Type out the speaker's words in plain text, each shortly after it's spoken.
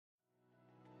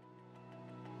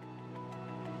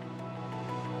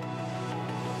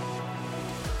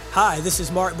Hi, this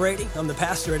is Mark Brady. I'm the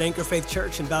pastor at Anchor Faith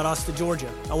Church in Valdosta,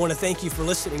 Georgia. I want to thank you for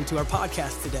listening to our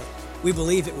podcast today. We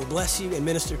believe it will bless you and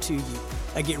minister to you.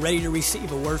 Now get ready to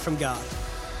receive a word from God.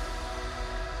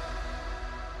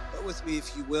 Go with me,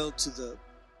 if you will, to the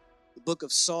book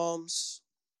of Psalms,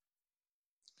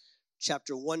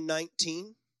 chapter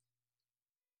 119.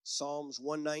 Psalms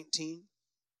 119.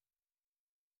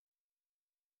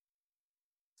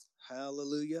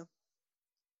 Hallelujah.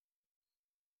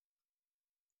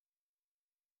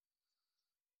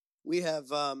 We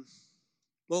have,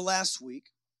 last week,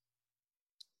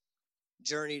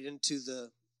 journeyed into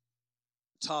the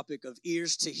topic of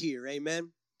ears to hear.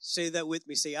 Amen. Say that with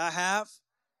me. Say, I have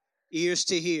ears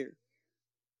to hear.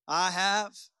 I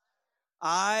have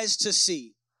eyes to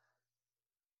see.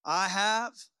 I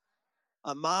have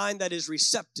a mind that is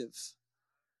receptive.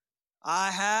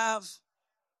 I have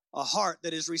a heart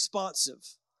that is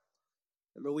responsive.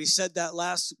 Remember, we said that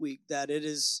last week, that it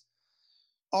is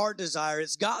our desire,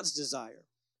 it's God's desire,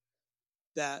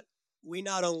 that we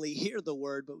not only hear the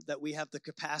word, but that we have the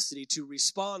capacity to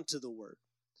respond to the word.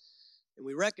 And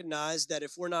we recognize that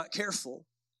if we're not careful,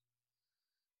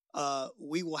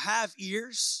 we will have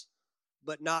ears,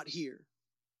 but not hear,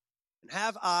 and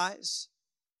have eyes,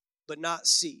 but not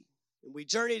see. And we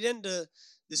journeyed into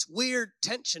this weird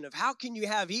tension of how can you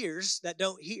have ears that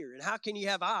don't hear, and how can you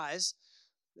have eyes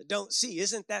that don't see?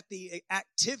 Isn't that the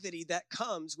activity that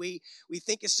comes? We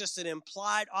think it's just an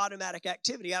implied automatic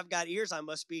activity. I've got ears, I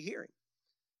must be hearing.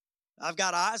 I've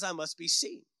got eyes, I must be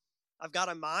seeing. I've got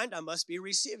a mind, I must be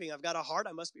receiving. I've got a heart,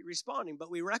 I must be responding. But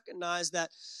we recognize that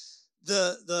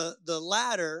the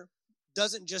latter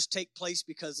doesn't just take place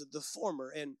because of the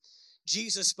former. And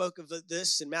Jesus spoke of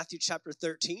this in Matthew chapter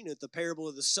 13 at the parable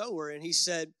of the sower. And he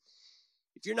said,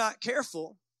 if you're not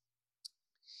careful,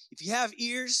 if you have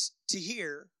ears to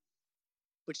hear,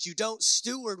 but you don't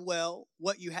steward well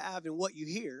what you have and what you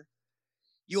hear,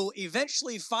 you'll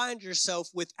eventually find yourself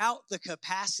without the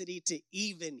capacity to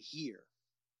even hear.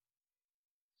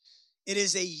 It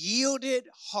is a yielded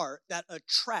heart that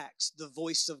attracts the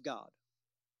voice of God.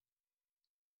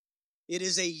 It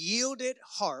is a yielded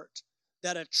heart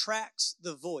that attracts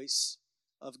the voice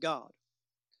of God.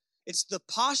 It's the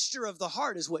posture of the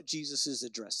heart is what Jesus is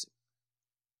addressing.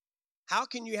 How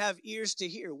can you have ears to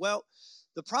hear? Well,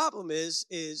 the problem is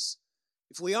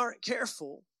if we aren't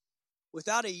careful,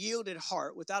 without a yielded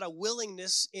heart, without a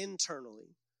willingness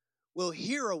internally, we'll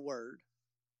hear a word,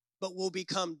 but we'll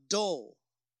become dull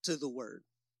to the word.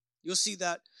 You'll see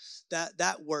that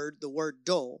word, the word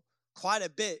dull, quite a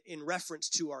bit in reference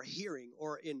to our hearing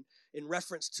or in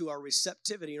reference to our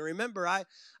receptivity. And remember, I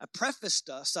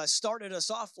started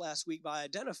us off last week by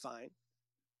identifying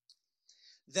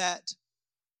that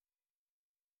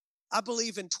I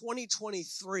believe in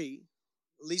 2023,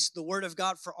 at least the word of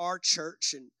God for our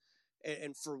church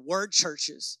and for word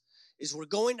churches, is we're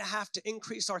going to have to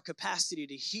increase our capacity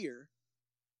to hear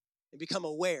and become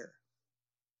aware.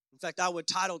 In fact, I would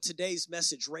title today's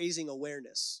message, Raising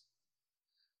Awareness.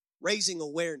 Raising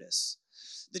awareness.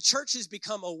 The church has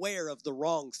become aware of the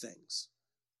wrong things.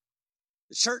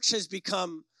 The church has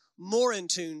become more in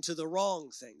tune to the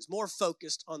wrong things, more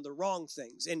focused on the wrong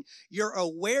things. And your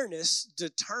awareness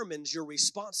determines your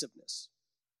responsiveness.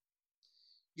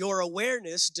 Your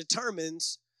awareness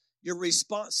determines your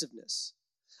responsiveness.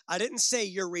 I didn't say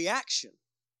your reaction.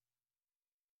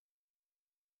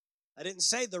 I didn't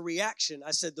say the reaction,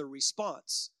 I said the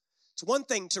response. It's one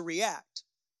thing to react,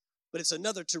 but it's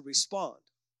another to respond.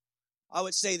 I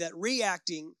would say that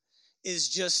reacting is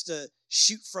just a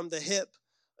shoot from the hip,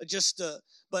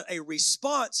 but a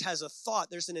response has a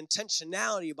thought. There's an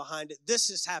intentionality behind it. This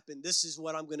has happened. This is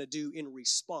what I'm going to do in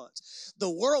response. The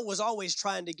world was always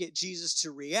trying to get Jesus to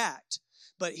react,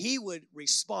 but he would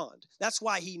respond. That's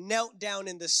why he knelt down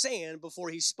in the sand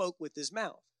before he spoke with his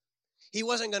mouth. He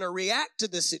wasn't going to react to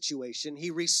the situation.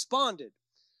 He responded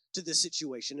to the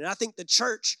situation. And I think the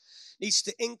church needs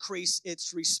to increase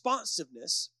its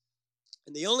responsiveness.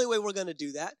 And the only way we're going to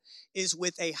do that is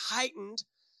with a heightened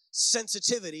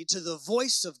sensitivity to the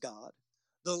voice of God,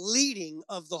 the leading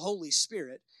of the Holy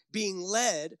Spirit, being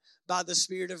led by the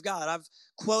Spirit of God. I've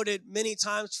quoted many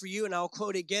times for you, and I'll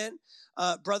quote again.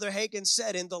 Brother Hagin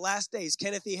said in the last days,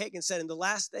 Kenneth E. Hagin said in the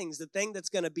last things, the thing that's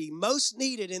going to be most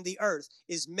needed in the earth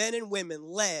is men and women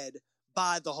led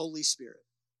by the Holy Spirit.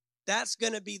 That's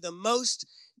going to be the most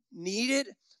needed,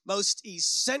 most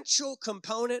essential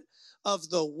component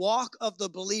of the walk of the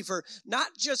believer, not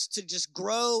just to just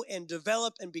grow and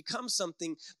develop and become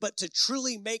something, but to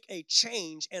truly make a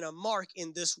change and a mark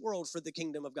in this world for the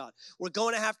kingdom of God. We're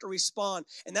going to have to respond,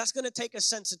 and that's going to take a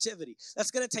sensitivity. That's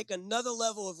going to take another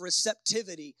level of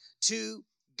receptivity to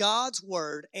God's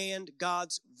word and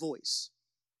God's voice.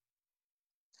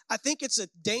 I think it's a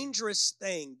dangerous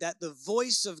thing that the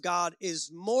voice of God is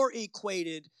more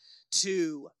equated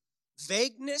to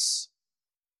vagueness,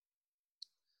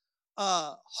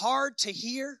 hard to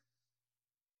hear,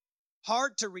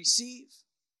 hard to receive,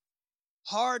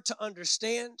 hard to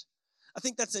understand. I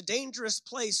think that's a dangerous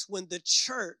place when the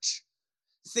church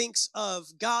thinks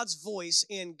of God's voice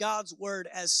and God's word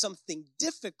as something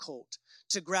difficult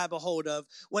to grab a hold of,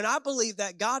 when I believe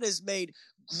that God has made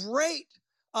great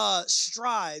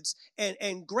strides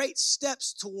and great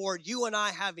steps toward you and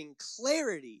I having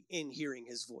clarity in hearing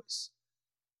his voice.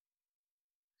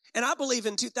 And I believe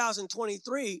in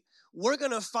 2023, we're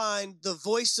going to find the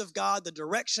voice of God, the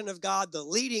direction of God, the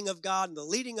leading of God, and the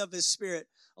leading of his Spirit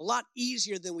a lot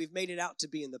easier than we've made it out to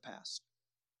be in the past.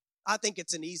 I think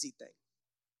it's an easy thing.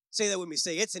 Say that with me.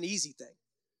 Say, it's an easy thing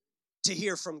to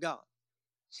hear from God.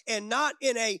 And not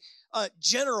in a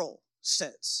general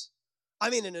sense. I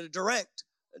mean in a direct,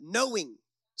 knowing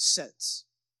sense.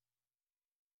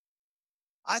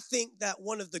 I think that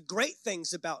one of the great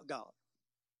things about God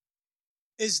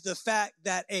is the fact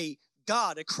that a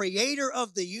God, a creator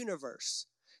of the universe,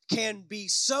 can be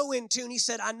so in tune. He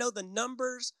said, I know the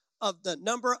number of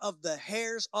the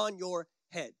hairs on your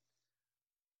head.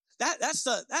 That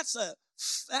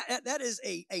is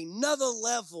another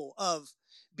level of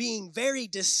being very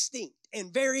distinct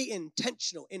and very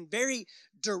intentional and very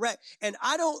direct. And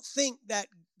I don't think that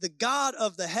the God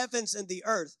of the heavens and the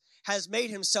earth has made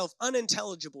himself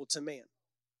unintelligible to man.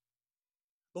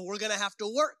 But we're going to have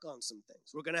to work on some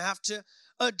things. We're going to have to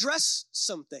address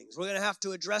some things. We're going to have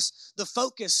to address the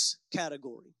focus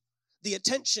category, the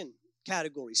attention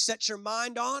category. Set your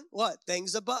mind on what?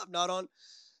 Things above, not on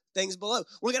things below.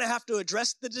 We're going to have to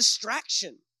address the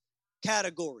distraction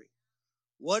category.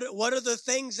 What are the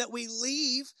things that we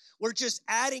leave? We're just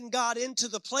adding God into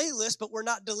the playlist, but we're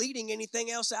not deleting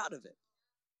anything else out of it.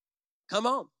 Come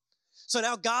on. So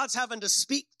now God's having to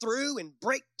speak through and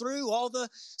break through all the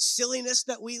silliness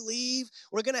that we leave.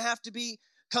 We're going to have to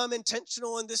become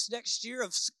intentional in this next year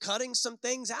of cutting some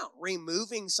things out,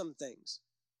 removing some things.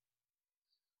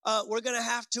 We're going to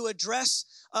have to address,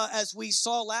 as we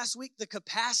saw last week, the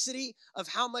capacity of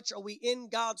how much are we in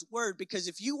God's word. Because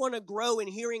if you want to grow in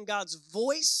hearing God's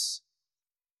voice,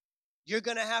 you're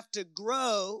going to have to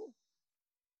grow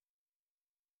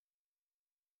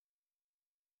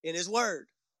in his word.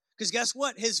 Because guess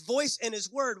what? His voice and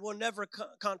his word will never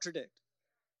contradict.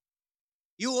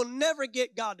 You will never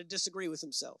get God to disagree with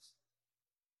himself.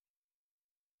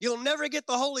 You'll never get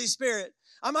the Holy Spirit.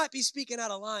 I might be speaking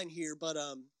out of line here, but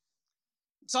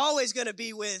it's always going to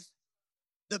be with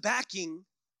the backing.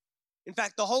 In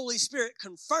fact, the Holy Spirit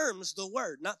confirms the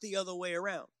word, not the other way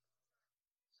around.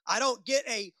 I don't get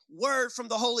a word from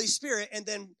the Holy Spirit and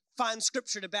then find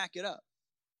scripture to back it up.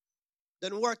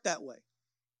 Doesn't work that way.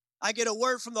 I get a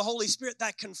word from the Holy Spirit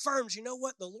that confirms, you know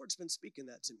what? The Lord's been speaking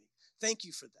that to me. Thank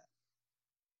you for that.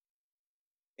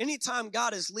 Anytime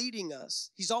God is leading us,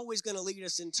 he's always going to lead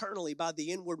us internally by the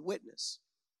inward witness.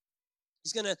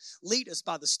 He's going to lead us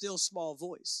by the still small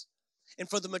voice. And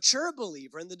for the mature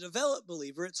believer and the developed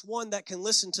believer, it's one that can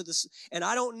listen to this. And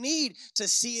I don't need to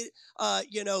see it,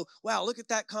 wow, look at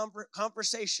that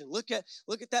conversation. Look at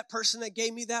that person that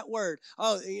gave me that word.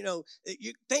 Oh,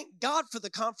 you thank God for the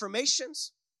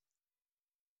confirmations.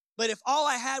 But if all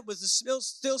I had was a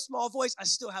still small voice, I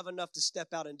still have enough to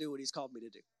step out and do what he's called me to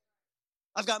do.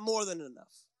 I've got more than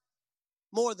enough.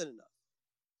 More than enough.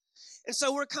 And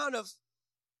so we're kind of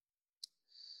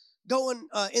going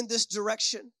in this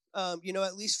direction,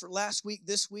 at least for last week,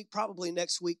 this week, probably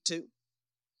next week too.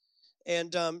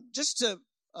 And just to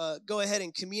go ahead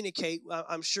and communicate,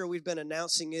 I'm sure we've been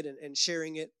announcing it and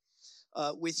sharing it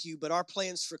with you, but our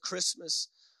plans for Christmas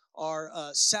are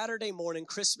Saturday morning,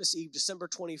 Christmas Eve, December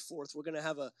 24th. We're going to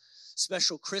have a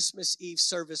special Christmas Eve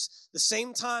service, the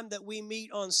same time that we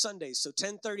meet on Sundays. So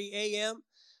 10:30 a.m.,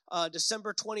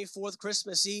 December 24th,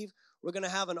 Christmas Eve. We're going to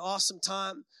have an awesome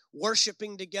time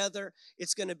worshiping together.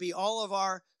 It's going to be all of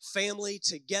our family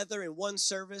together in one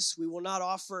service. We will not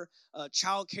offer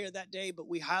childcare that day, but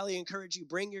we highly encourage you,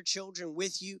 bring your children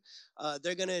with you.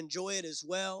 They're going to enjoy it as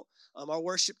well. Our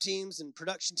worship teams and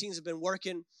production teams have been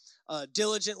working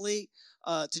diligently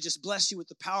to just bless you with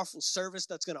the powerful service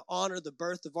that's going to honor the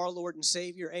birth of our Lord and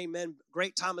Savior. Amen.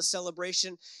 Great time of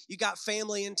celebration. You got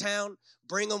family in town,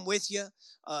 bring them with you.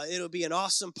 It'll be an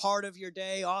awesome part of your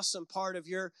day, awesome part of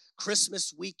your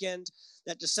Christmas weekend.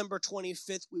 That December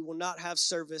 25th, we will not have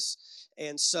service.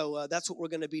 And so that's what we're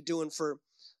going to be doing for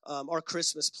our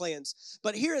Christmas plans.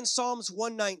 But here in Psalms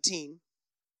 119,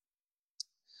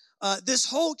 this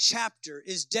whole chapter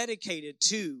is dedicated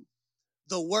to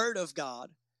the Word of God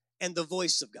and the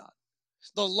voice of God.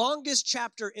 The longest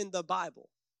chapter in the Bible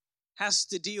has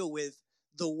to deal with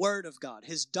the Word of God,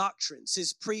 His doctrines,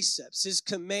 His precepts, His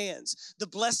commands, the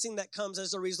blessing that comes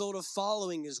as a result of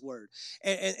following His Word.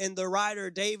 And the writer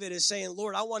David is saying,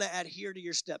 Lord, I want to adhere to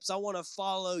your steps. I want to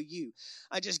follow you.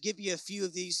 I just give you a few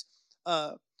of these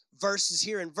verses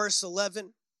here. In verse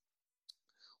 11,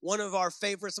 one of our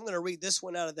favorites, I'm going to read this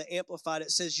one out of the Amplified.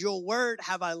 It says, your word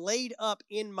have I laid up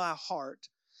in my heart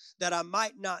that I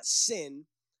might not sin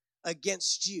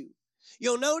against you.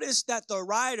 You'll notice that the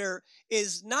writer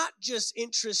is not just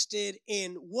interested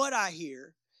in what I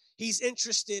hear, he's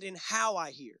interested in how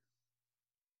I hear.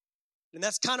 And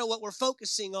that's kind of what we're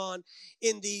focusing on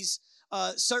in these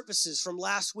services from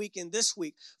last week and this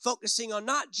week, focusing on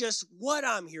not just what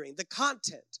I'm hearing, the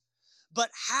content, but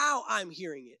how I'm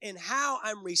hearing it and how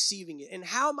I'm receiving it and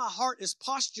how my heart is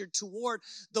postured toward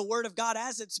the Word of God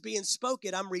as it's being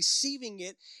spoken. I'm receiving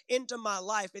it into my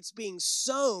life. It's being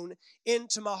sown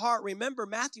into my heart. Remember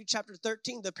Matthew chapter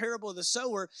 13, the parable of the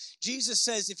sower. Jesus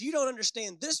says, if you don't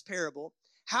understand this parable,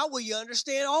 how will you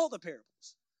understand all the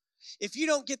parables? If you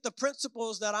don't get the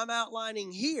principles that I'm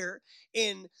outlining here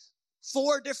in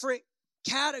 4 different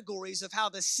categories of how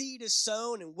the seed is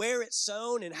sown and where it's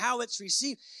sown and how it's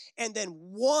received, and then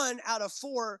 1 out of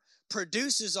 4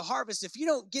 produces a harvest. If you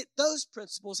don't get those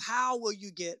principles, how will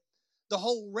you get the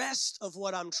whole rest of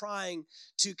what I'm trying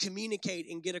to communicate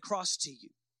and get across to you?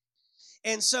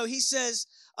 And so he says,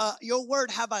 your word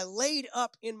have I laid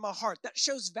up in my heart. That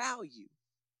shows value.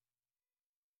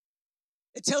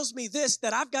 It tells me this,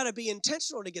 that I've got to be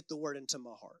intentional to get the word into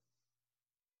my heart.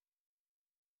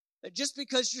 Just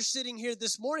because you're sitting here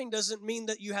this morning doesn't mean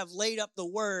that you have laid up the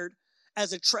word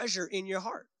as a treasure in your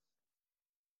heart.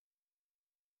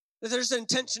 There's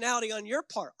intentionality on your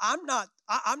part. I'm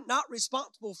not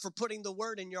responsible for putting the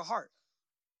word in your heart.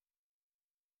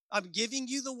 I'm giving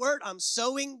you the word. I'm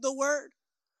sowing the word.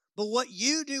 But what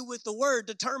you do with the word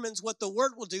determines what the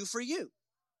word will do for you.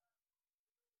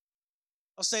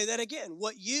 I'll say that again.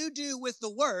 What you do with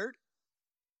the word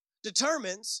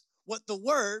determines what the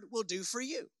word will do for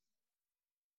you.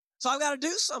 So I've got to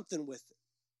do something with it.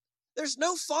 There's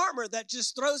no farmer that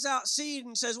just throws out seed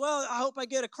and says, well, I hope I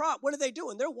get a crop. What are they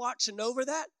doing? They're watching over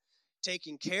that,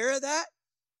 taking care of that.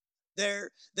 They're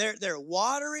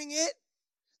watering it.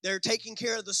 They're taking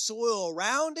care of the soil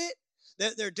around it.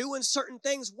 They're doing certain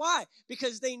things. Why?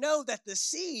 Because they know that the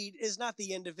seed is not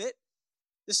the end of it.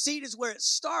 The seed is where it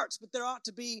starts, but there ought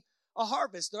to be a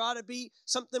harvest. There ought to be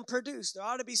something produced. There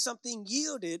ought to be something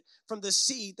yielded from the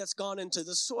seed that's gone into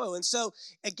the soil. And so,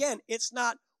 again, it's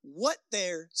not what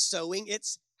they're sowing,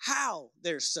 it's how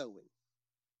they're sowing.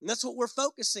 And that's what we're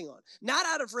focusing on. Not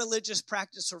out of religious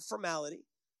practice or formality,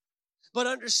 but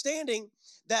understanding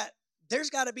that there's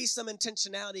got to be some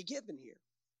intentionality given here.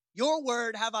 Your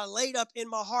word have I laid up in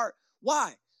my heart.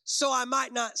 Why? So I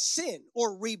might not sin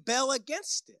or rebel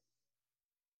against it.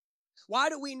 Why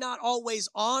do we not always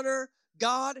honor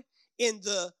God in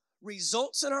the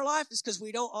results in our life? It's because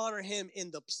we don't honor him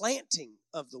in the planting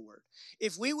of the word.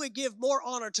 If we would give more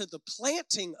honor to the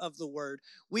planting of the word,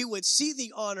 we would see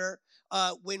the honor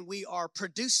when we are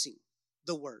producing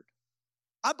the word.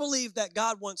 I believe that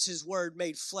God wants his word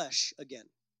made flesh again.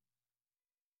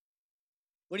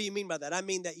 What do you mean by that? I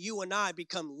mean that you and I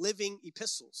become living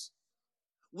epistles.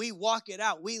 We walk it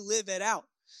out. We live it out.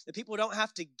 That people don't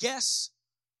have to guess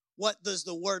what does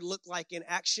the word look like in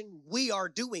action. We are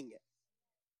doing it.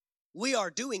 We are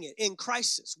doing it in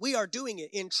crisis. We are doing it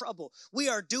in trouble. We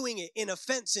are doing it in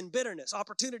offense and bitterness,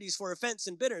 opportunities for offense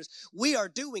and bitterness. We are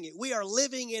doing it. We are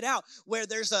living it out where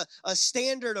there's a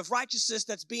standard of righteousness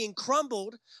that's being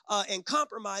crumbled and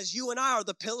compromised. You and I are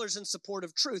the pillars and support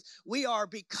of truth. We are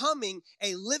becoming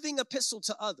a living epistle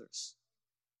to others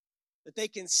that they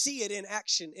can see it in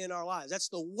action in our lives. That's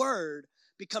the word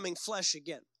becoming flesh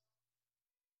again.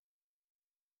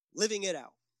 Living it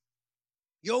out.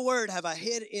 Your word have I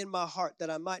hid in my heart that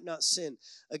I might not sin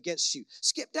against you.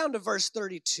 Skip down to verse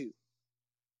 32.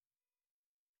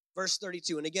 Verse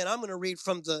 32. And again, I'm going to read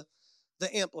from the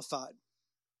Amplified.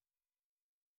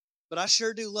 But I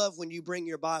sure do love when you bring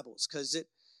your Bibles because it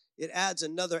adds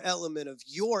another element of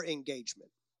your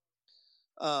engagement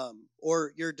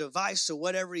or your device or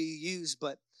whatever you use.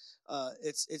 But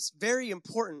it's very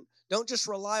important. Don't just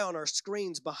rely on our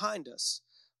screens behind us.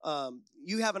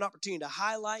 You have an opportunity to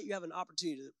highlight. You have an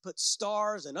opportunity to put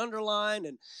stars and underline.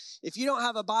 And if you don't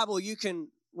have a Bible you can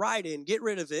write in, get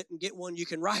rid of it and get one you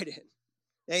can write in.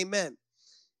 Amen.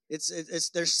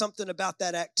 There's something about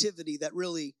that activity that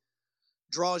really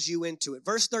draws you into it.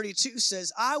 Verse 32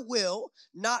 says, I will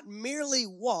not merely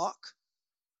walk,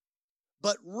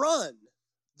 but run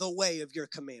the way of your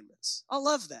commandments. I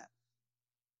love that.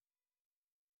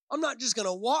 I'm not just going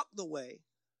to walk the way.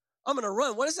 I'm going to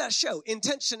run. What does that show?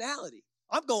 Intentionality.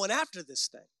 I'm going after this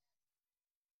thing.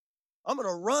 I'm going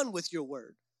to run with your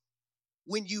word.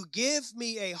 When you give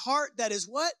me a heart that is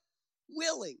what?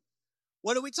 Willing.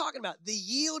 What are we talking about? The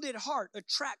yielded heart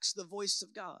attracts the voice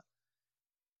of God.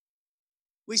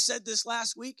 We said this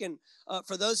last week, and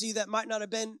for those of you that might not have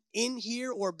been in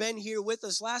here or been here with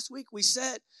us last week, we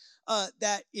said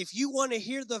that if you want to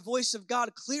hear the voice of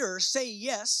God clearer, say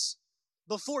yes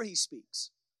before he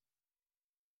speaks.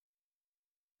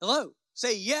 Hello?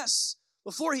 Say yes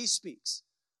before he speaks.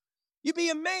 You'd be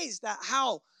amazed at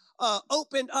how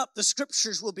opened up the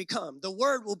scriptures will become, the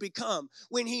word will become,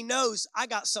 when he knows I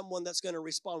got someone that's going to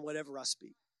respond whatever I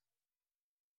speak.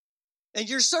 And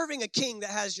you're serving a king that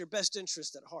has your best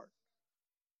interest at heart.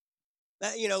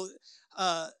 That,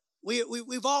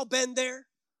 we've all been there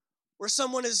where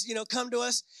someone has, come to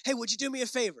us, hey, would you do me a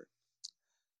favor?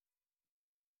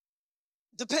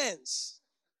 Depends.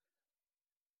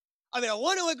 I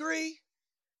want to agree,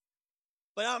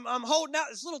 but I'm holding out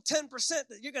this little 10%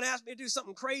 that you're going to ask me to do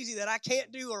something crazy that I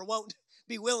can't do or won't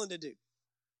be willing to do.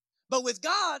 But with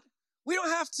God, we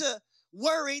don't have to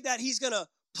worry that he's going to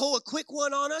pull a quick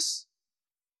one on us.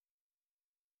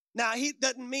 Now, he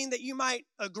doesn't mean that you might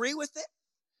agree with it.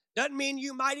 Doesn't mean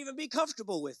you might even be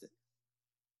comfortable with it.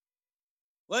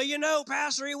 Well,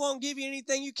 Pastor, he won't give you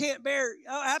anything you can't bear.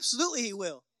 Oh, absolutely he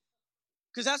will.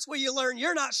 Because that's where you learn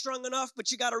you're not strong enough,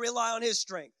 but you got to rely on his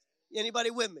strength.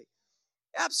 Anybody with me?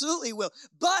 Absolutely will.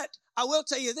 But I will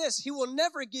tell you this, he will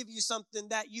never give you something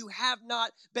that you have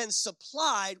not been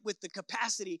supplied with the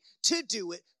capacity to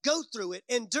do it, go through it,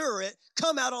 endure it,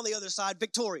 come out on the other side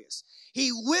victorious.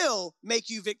 He will make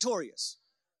you victorious.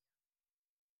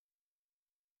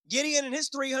 Gideon and his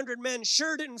 300 men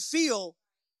sure didn't feel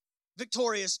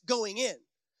victorious going in,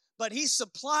 but he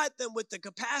supplied them with the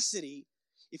capacity.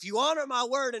 If you honor my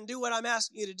word and do what I'm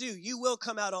asking you to do, you will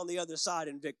come out on the other side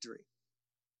in victory.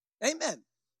 Amen.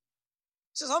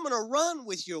 He says, I'm going to run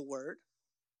with your word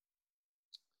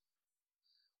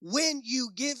when you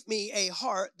give me a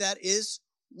heart that is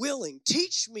willing.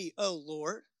 Teach me, O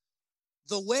Lord,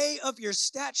 the way of your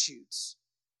statutes,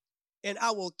 and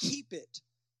I will keep it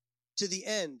to the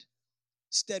end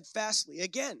steadfastly.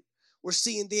 Again, we're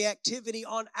seeing the activity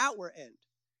on our end.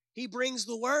 He brings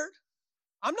the word.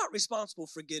 I'm not responsible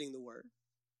for getting the word.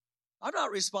 I'm not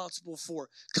responsible for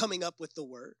coming up with the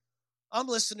word. I'm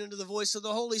listening to the voice of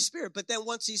the Holy Spirit. But then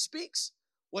once he speaks,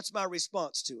 what's my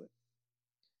response to it?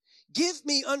 Give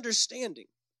me understanding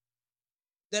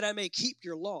that I may keep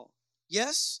your law.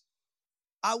 Yes,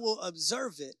 I will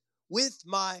observe it with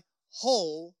my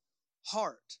whole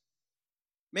heart.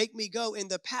 Make me go in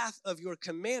the path of your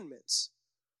commandments,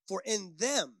 for in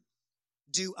them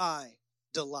do I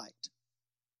delight.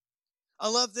 I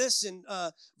love this in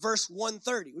verse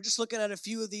 130. We're just looking at a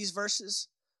few of these verses.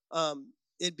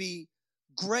 It'd be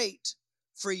great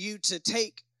for you to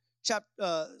take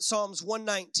Psalms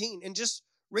 119 and just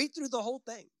read through the whole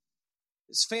thing.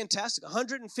 It's fantastic.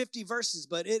 150 verses,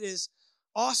 but it is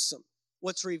awesome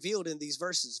what's revealed in these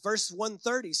verses. Verse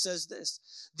 130 says this: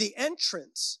 the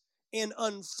entrance and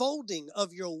unfolding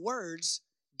of your words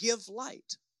give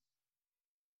light.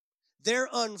 Their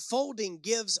unfolding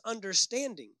gives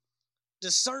understanding,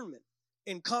 discernment,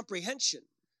 and comprehension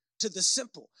to the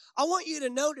simple. I want you to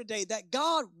know today that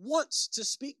God wants to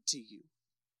speak to you.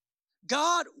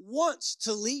 God wants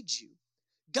to lead you.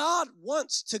 God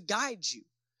wants to guide you.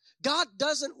 God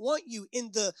doesn't want you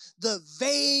in the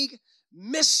vague,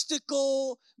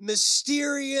 mystical,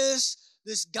 mysterious,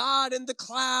 this God in the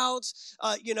clouds.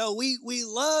 We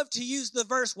love to use the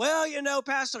verse,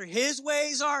 Pastor, his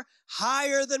ways are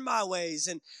higher than my ways,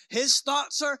 and his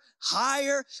thoughts are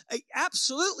higher.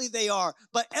 Absolutely they are,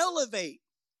 but elevate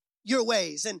your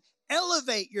ways and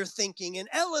elevate your thinking and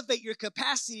elevate your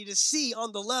capacity to see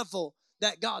on the level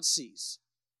that God sees.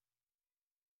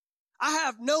 I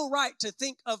have no right to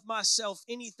think of myself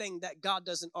anything that God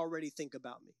doesn't already think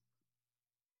about me.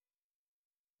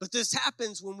 But this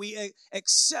happens when we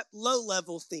accept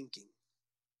low-level thinking.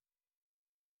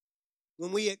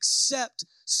 When we accept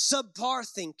subpar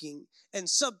thinking and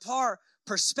subpar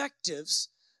perspectives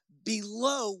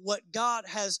below what God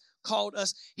has called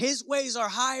us. His ways are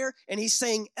higher, and he's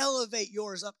saying, elevate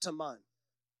yours up to mine.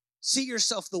 See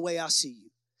yourself the way I see you.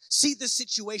 See the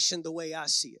situation the way I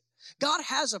see it. God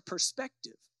has a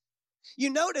perspective.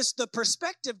 You notice the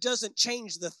perspective doesn't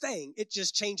change the thing. It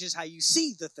just changes how you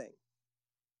see the thing.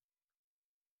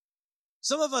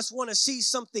 Some of us want to see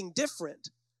something different,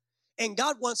 and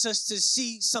God wants us to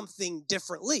see something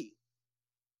differently.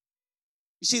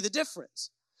 You see the difference?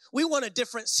 We want a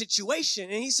different situation.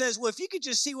 And he says, well, if you could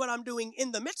just see what I'm doing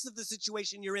in the midst of the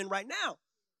situation you're in right now,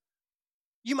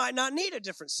 you might not need a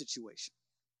different situation.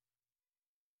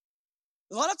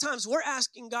 A lot of times we're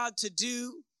asking God to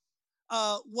do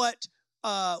what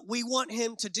we want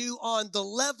him to do on the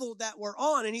level that we're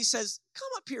on. And he says, come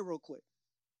up here real quick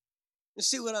and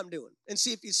see what I'm doing and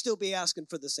see if you'd still be asking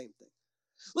for the same thing.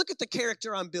 Look at the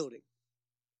character I'm building.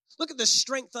 Look at the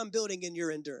strength I'm building in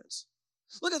your endurance.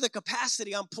 Look at the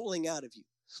capacity I'm pulling out of you.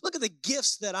 Look at the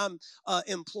gifts that I'm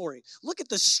imploring. Look at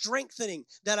the strengthening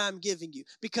that I'm giving you.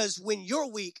 Because when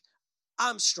you're weak,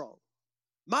 I'm strong.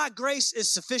 My grace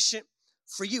is sufficient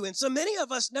for you. And so many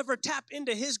of us never tap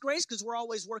into his grace because we're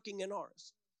always working in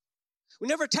ours. We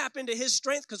never tap into his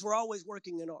strength because we're always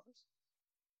working in ours.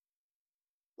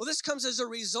 Well, this comes as a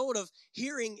result of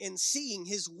hearing and seeing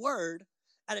his word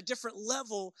at a different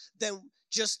level than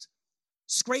just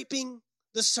scraping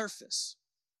the surface,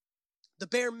 the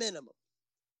bare minimum.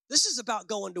 This is about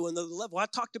going to another level. I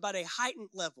talked about a heightened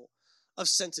level of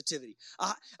sensitivity.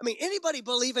 Anybody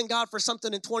believe in God for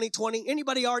something in 2020?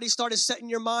 Anybody already started setting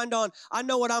your mind on, I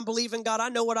know what I'm believing God, I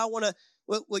know what I want to,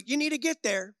 well, you need to get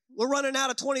there. We're running out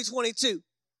of 2022.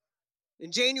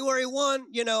 In January 1,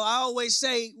 I always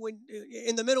say when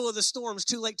in the middle of the storm, it's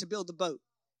too late to build the boat.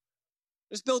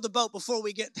 Let's build the boat before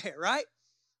we get there, right?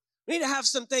 We need to have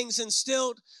some things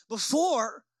instilled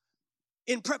before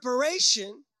in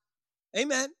preparation.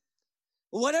 Amen.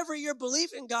 Whatever you're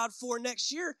believing God for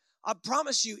next year, I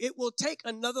promise you, it will take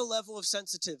another level of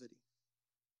sensitivity,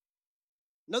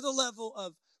 another level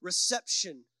of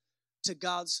reception to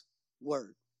God's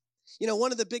word.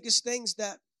 One of the biggest things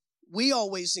that we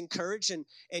always encourage, and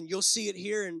you'll see it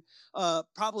here and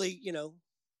probably,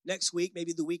 next week,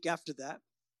 maybe the week after that,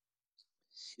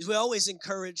 is we always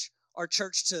encourage our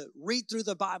church to read through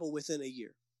the Bible within a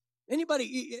year.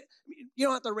 Anybody, you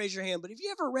don't have to raise your hand, but have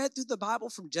you ever read through the Bible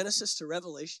from Genesis to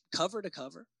Revelation, cover to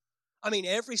cover?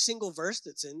 Every single verse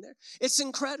that's in there. It's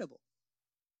incredible.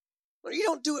 You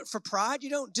don't do it for pride. You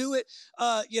don't do it,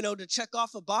 to check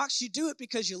off a box. You do it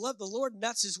because you love the Lord and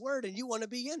that's his word and you want to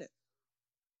be in it.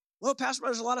 Well, Pastor,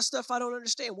 there's a lot of stuff I don't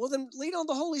understand. Well, then lean on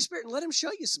the Holy Spirit and let him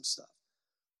show you some stuff.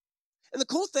 And the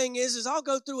cool thing is I'll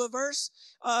go through a verse,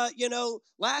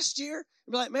 last year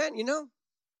and be like, man, I don't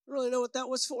really know what that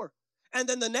was for. And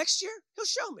then the next year, he'll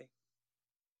show me.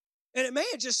 And it may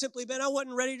have just simply been I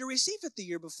wasn't ready to receive it the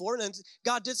year before, and then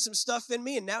God did some stuff in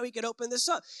me, and now he could open this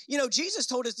up. Jesus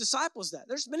told his disciples that.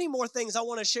 There's many more things I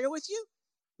want to share with you,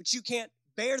 but you can't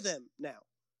bear them now.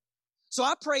 So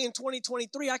I pray in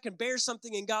 2023 I can bear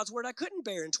something in God's word I couldn't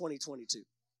bear in 2022.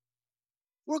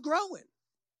 We're growing.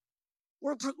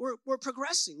 We're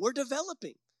progressing. We're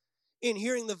developing in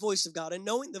hearing the voice of God and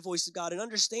knowing the voice of God and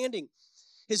understanding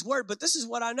his word. But this is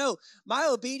what I know. My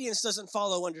obedience doesn't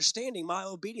follow understanding. My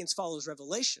obedience follows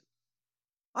revelation.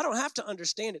 I don't have to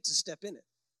understand it to step in it.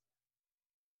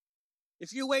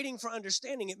 If you're waiting for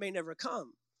understanding, it may never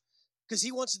come. Because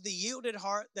he wants the yielded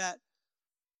heart that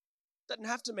doesn't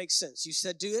have to make sense. You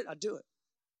said, do it, I do it.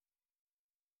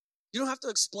 You don't have to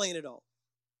explain it all.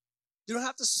 You don't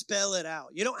have to spell it out.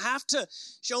 You don't have to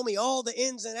show me all the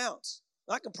ins and outs.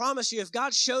 I can promise you, if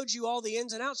God showed you all the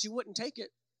ins and outs, you wouldn't take it.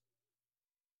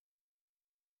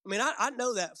 I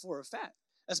know that for a fact.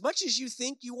 As much as you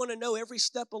think you want to know every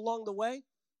step along the way,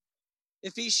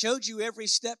 if he showed you every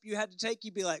step you had to take,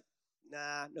 you'd be like,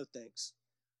 nah, no thanks.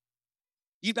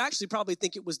 You'd actually probably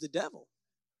think it was the devil.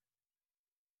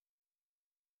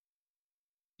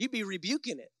 You'd be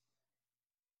rebuking it.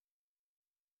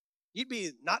 You'd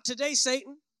be, not today,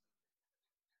 Satan.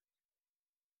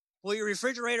 Pull your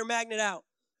refrigerator magnet out.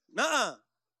 Nuh-uh.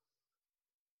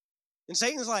 And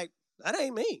Satan's like, that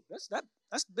ain't me. That's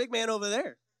the big man over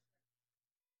there.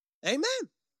 Amen.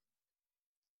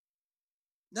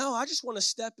 No, I just want to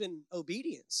step in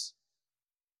obedience.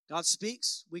 God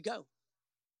speaks, we go.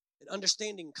 And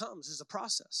understanding comes as a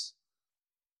process.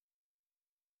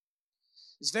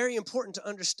 It's very important to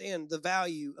understand the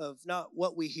value of not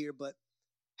what we hear, but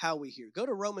how we hear. Go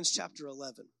to Romans chapter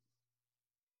 11.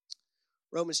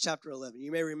 Romans chapter 11.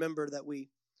 You may remember that we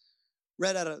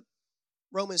read out of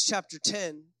Romans chapter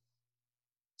 10,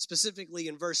 specifically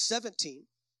in verse 17.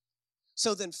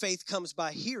 So then faith comes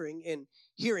by hearing, and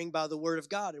hearing by the word of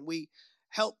God. And we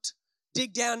helped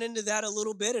dig down into that a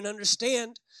little bit and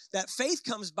understand that faith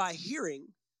comes by hearing,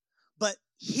 but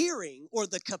hearing, or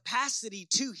the capacity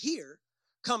to hear,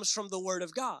 comes from the word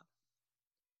of God.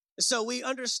 So we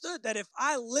understood that if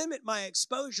I limit my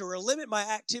exposure or limit my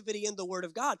activity in the word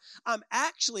of God, I'm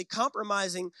actually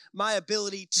compromising my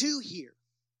ability to hear,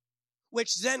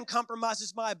 which then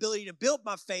compromises my ability to build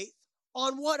my faith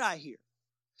on what I hear.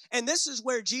 And this is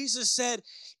where Jesus said,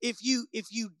 if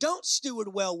you don't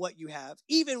steward well what you have,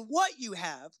 even what you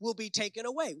have will be taken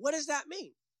away. What does that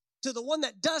mean? To the one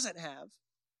that doesn't have,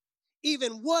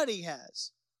 even what he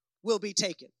has will be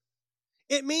taken.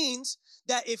 It means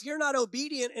that if you're not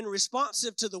obedient and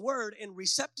responsive to the word and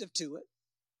receptive to it,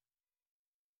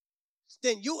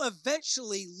 then you'll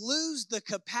eventually lose the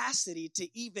capacity to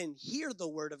even hear the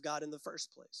word of God in the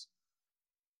first place.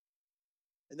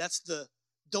 And that's the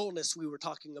dullness we were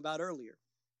talking about earlier.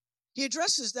 He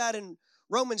addresses that in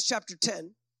Romans chapter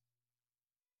 10.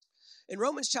 In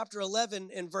Romans chapter 11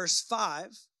 and verse 5,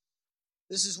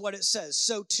 this is what it says.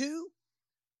 So too,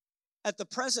 at the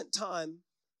present time,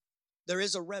 there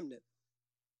is a remnant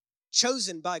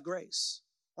chosen by grace.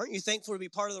 Aren't you thankful to be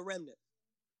part of the remnant?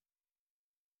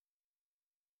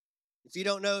 If you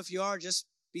don't know if you are, just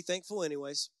be thankful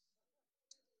anyways.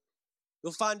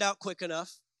 You'll find out quick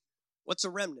enough. What's a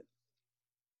remnant?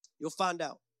 You'll find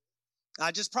out.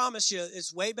 I just promise you,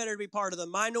 it's way better to be part of the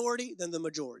minority than the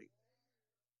majority.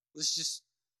 Let's just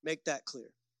make that clear.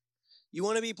 You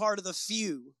want to be part of the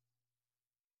few.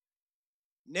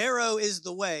 Narrow is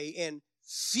the way, and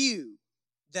few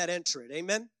that enter it.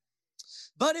 Amen?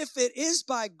 But if it is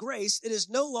by grace, it is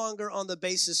no longer on the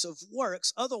basis of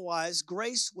works. Otherwise,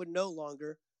 grace would no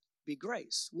longer be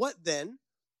grace. What then?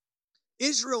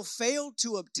 Israel failed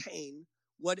to obtain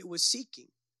what it was seeking.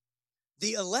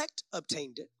 The elect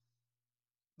obtained it,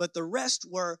 but the rest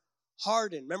were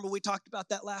hardened. Remember, we talked about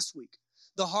that last week.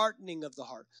 The hardening of the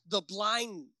heart, the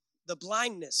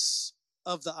blindness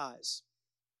of the eyes.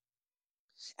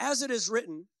 As it is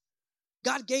written,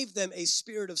 God gave them a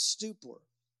spirit of stupor,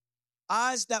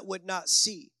 eyes that would not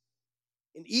see,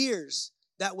 and ears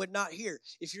that would not hear.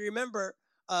 If you remember,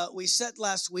 we said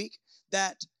last week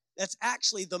that that's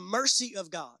actually the mercy of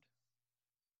God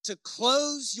to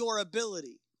close your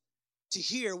ability to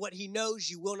hear what he knows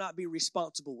you will not be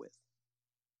responsible with.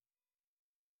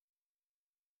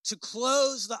 To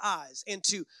close the eyes and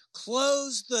to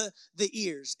close the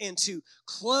ears and to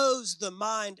close the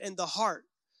mind and the heart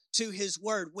to his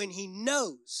word when he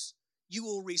knows you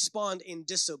will respond in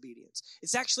disobedience.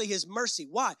 It's actually his mercy.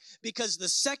 Why? Because the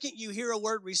second you hear a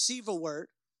word, receive a word,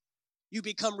 you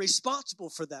become responsible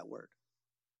for that word.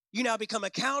 You now become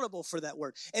accountable for that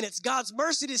word. And it's God's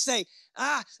mercy to say,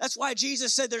 that's why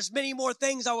Jesus said there's many more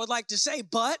things I would like to say,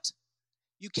 but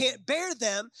you can't bear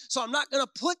them, so I'm not going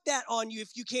to put that on you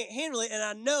if you can't handle it, and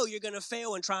I know you're going to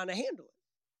fail in trying to handle it.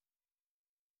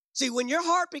 See, when your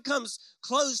heart becomes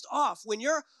closed off, when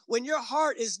your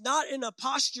heart is not in a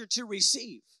posture to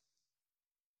receive,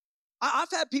 I've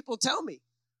had people tell me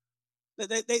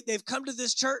that they've come to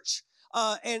this church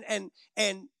and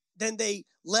then they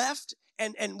left,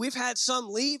 and we've had some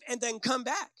leave and then come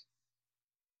back.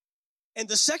 And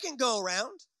the second go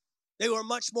around, they were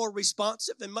much more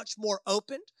responsive and much more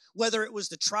open, whether it was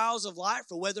the trials of life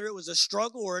or whether it was a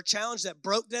struggle or a challenge that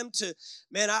broke them to,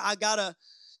 man, I got to,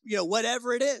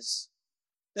 whatever it is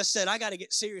that said, I got to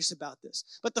get serious about this.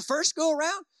 But the first go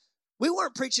around, we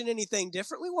weren't preaching anything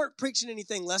different. We weren't preaching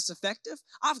anything less effective.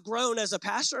 I've grown as a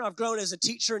pastor, and I've grown as a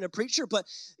teacher and a preacher, but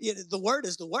the word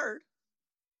is the word.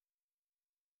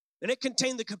 And it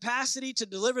contained the capacity to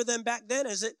deliver them back then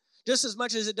just as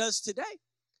much as it does today.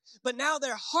 But now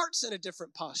their heart's in a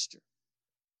different posture.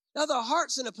 Now their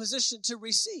heart's in a position to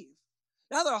receive.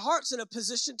 Now their heart's in a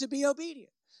position to be obedient.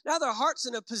 Now their heart's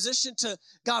in a position to,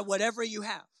 God, whatever you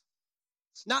have.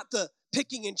 Not the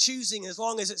picking and choosing as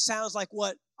long as it sounds like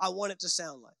what I want it to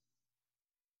sound like.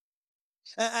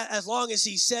 As long as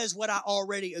he says what I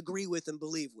already agree with and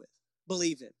believe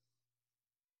in.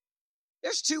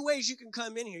 There's two ways you can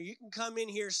come in here. You can come in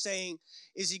here saying,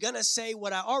 is he going to say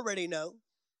what I already know?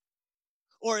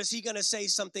 Or is he going to say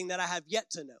something that I have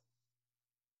yet to know?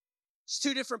 It's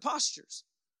two different postures.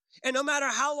 And no matter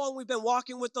how long we've been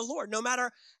walking with the Lord, no matter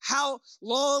how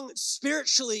long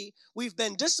spiritually we've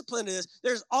been disciplined in this,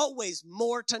 there's always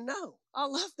more to know. I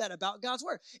love that about God's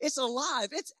word. It's alive.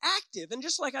 It's active. And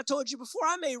just like I told you before,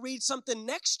 I may read something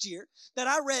next year that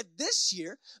I read this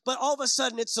year, but all of a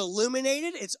sudden it's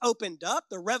illuminated. It's opened up.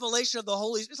 The revelation of the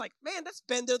Holy Spirit. It's like, man, that's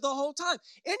been there the whole time.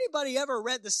 Anybody ever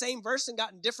read the same verse and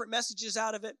gotten different messages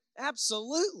out of it?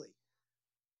 Absolutely.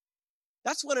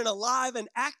 That's what an alive and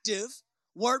active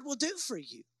word will do for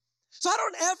you. So I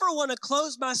don't ever want to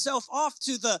close myself off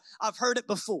to the, I've heard it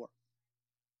before.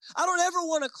 I don't ever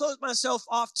want to close myself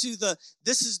off to the,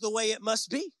 this is the way it must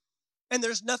be. And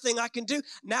there's nothing I can do.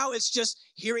 Now it's just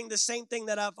hearing the same thing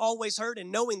that I've always heard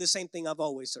and knowing the same thing I've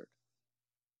always heard.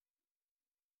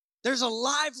 There's a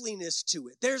liveliness to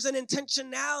it. There's an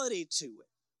intentionality to it.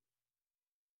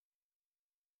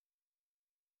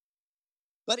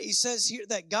 But he says here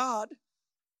that God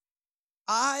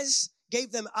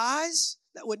gave them eyes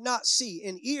that would not see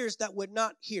and ears that would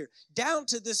not hear, down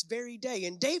to this very day.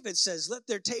 And David says, let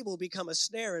their table become a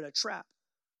snare and a trap,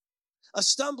 a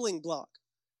stumbling block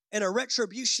and a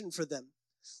retribution for them.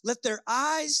 Let their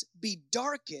eyes be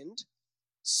darkened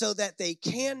so that they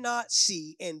cannot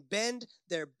see and bend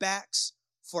their backs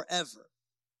forever.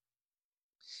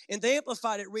 In the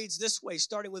Amplified, it reads this way,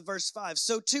 starting with verse 5.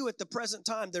 So too, at the present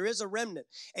time, there is a remnant,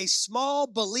 a small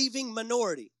believing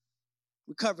minority.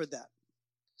 We covered that.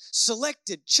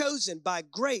 Selected, chosen by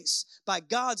grace, by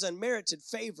God's unmerited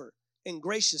favor and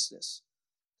graciousness.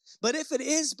 But if it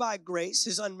is by grace,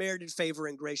 his unmerited favor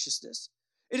and graciousness,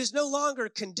 it is no longer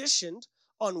conditioned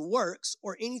on works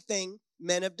or anything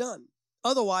men have done.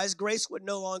 Otherwise, grace would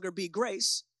no longer be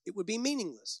grace. It would be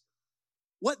meaningless.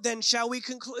 What then shall we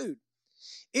conclude?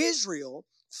 Israel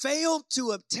failed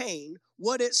to obtain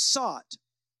what it sought,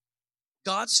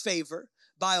 God's favor,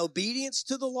 by obedience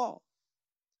to the law.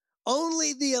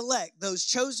 Only the elect, those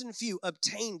chosen few,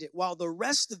 obtained it, while the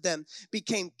rest of them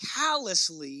became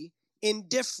callously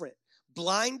indifferent,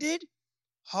 blinded,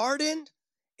 hardened,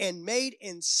 and made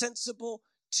insensible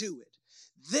to it.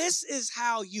 This is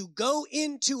how you go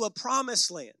into a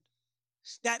promised land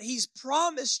that he's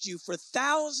promised you for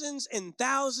thousands and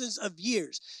thousands of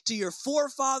years to your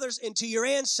forefathers and to your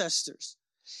ancestors.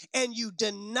 And you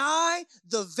deny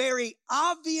the very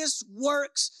obvious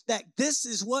works that this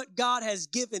is what God has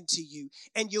given to you.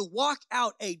 And you walk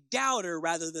out a doubter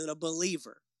rather than a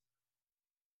believer.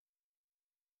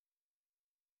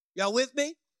 Y'all with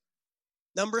me?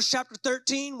 Numbers chapter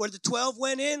 13, where the 12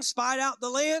 went in, spied out the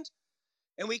land.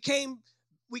 And we came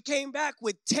back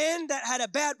with 10 that had a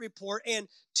bad report and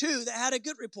 2 that had a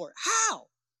good report. How?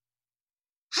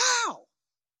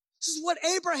 This is what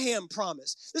Abraham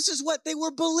promised. This is what they were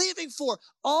believing for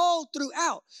all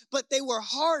throughout. But they were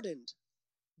hardened,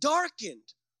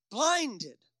 darkened,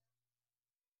 blinded,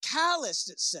 calloused,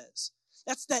 it says.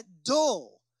 That's that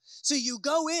dull. So you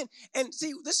go in and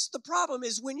see, this is the problem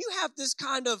is when you have this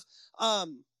kind of,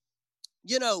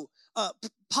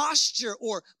 posture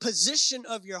or position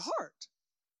of your heart.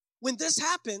 When this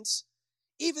happens,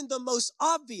 even the most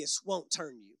obvious won't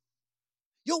turn you.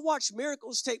 You'll watch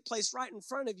miracles take place right in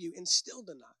front of you and still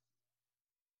deny.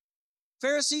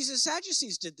 Pharisees and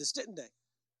Sadducees did this, didn't they?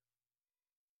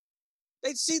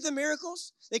 They'd see the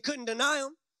miracles. They couldn't deny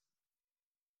them.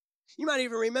 You might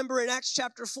even remember in Acts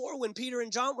chapter 4 when Peter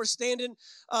and John were standing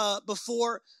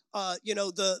before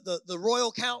the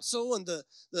royal council and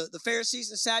the Pharisees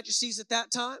and Sadducees at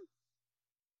that time.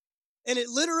 And it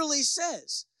literally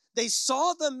says, they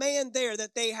saw the man there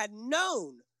that they had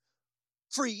known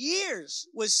for years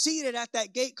was seated at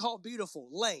that gate called Beautiful,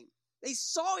 lame. They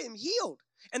saw him healed,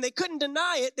 and they couldn't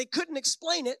deny it. They couldn't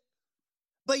explain it,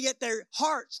 but yet their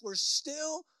hearts were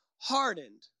still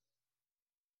hardened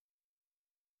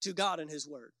to God and his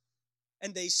word.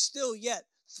 And they still yet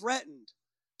threatened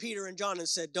Peter and John and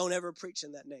said, don't ever preach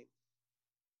in that name.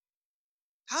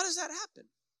 How does that happen?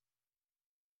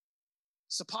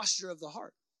 It's the posture of the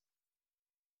heart.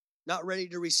 Not ready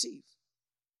to receive.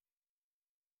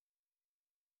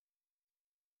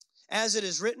 As it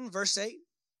is written, verse 8,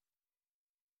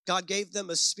 God gave them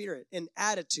a spirit, an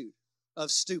attitude of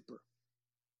stupor,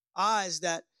 eyes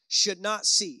that should not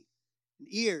see, and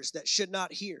ears that should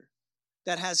not hear,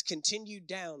 that has continued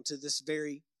down to this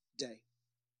very day.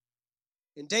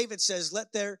 And David says,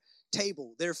 let their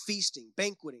table, their feasting,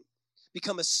 banqueting,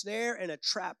 become a snare and a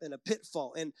trap and a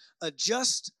pitfall and a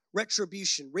just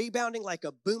retribution, rebounding like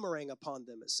a boomerang upon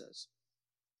them, it says.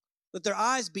 Let their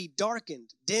eyes be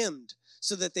darkened, dimmed,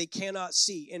 so that they cannot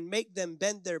see, and make them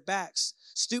bend their backs,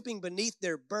 stooping beneath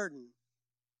their burden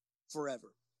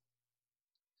forever.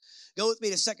 Go with me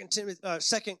to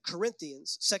 2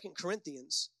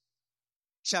 Corinthians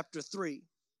chapter 3.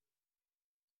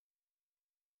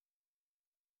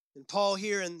 And Paul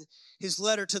here in his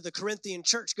letter to the Corinthian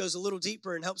church goes a little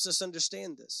deeper and helps us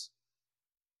understand this.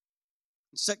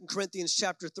 In 2 Corinthians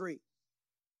chapter 3.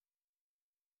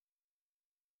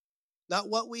 Not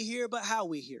what we hear, but how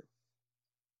we hear.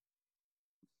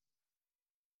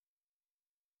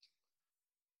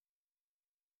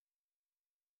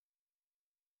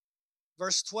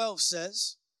 Verse 12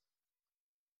 says,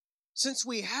 since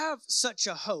we have such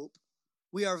a hope,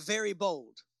 we are very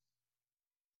bold.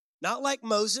 Not like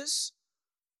Moses,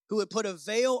 who had put a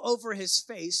veil over his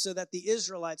face so that the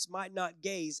Israelites might not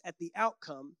gaze at the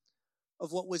outcome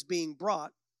of what was being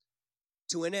brought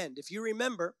to an end. If you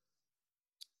remember,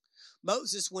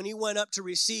 Moses, when he went up to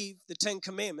receive the 10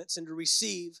 Commandments and to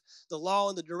receive the law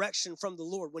and the direction from the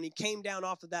Lord, when he came down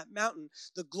off of that mountain,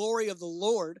 the glory of the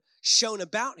Lord shone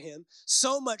about him,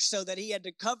 so much so that he had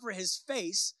to cover his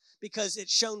face because it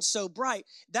shone so bright.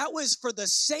 That was for the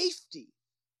safety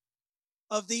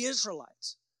of the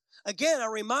Israelites. Again, I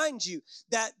remind you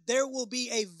that there will be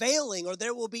a veiling, or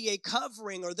there will be a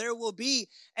covering, or there will be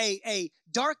a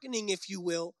darkening, if you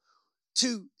will,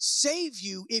 to save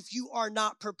you if you are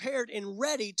not prepared and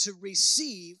ready to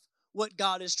receive what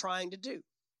God is trying to do.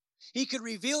 He could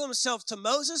reveal himself to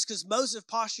Moses because Moses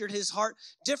postured his heart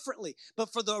differently.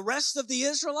 But for the rest of the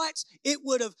Israelites, it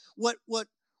would have, what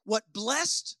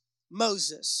blessed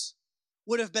Moses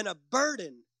would have been a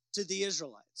burden to the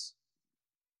Israelites.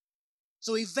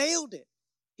 So he veiled it.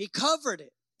 He covered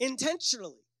it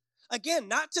intentionally. Again,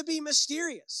 not to be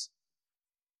mysterious.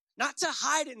 Not to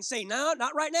hide it and say, no,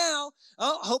 not right now.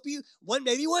 Oh, I hope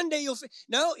maybe one day you'll.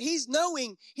 No, he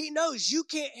knows you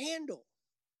can't handle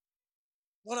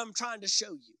what I'm trying to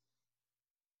show you.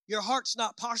 Your heart's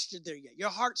not postured there yet. Your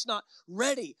heart's not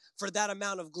ready for that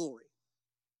amount of glory.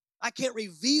 I can't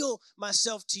reveal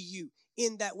myself to you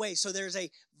in that way. So there's a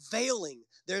veiling.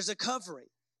 There's a covering.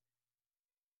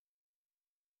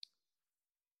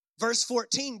 Verse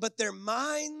 14, but their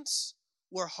minds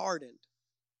were hardened.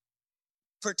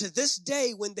 For to this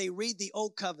day, when they read the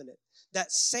old covenant,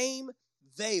 that same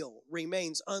veil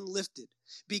remains unlifted.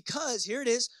 Because, here it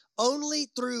is, only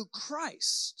through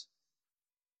Christ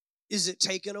is it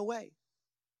taken away.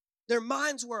 Their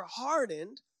minds were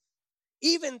hardened.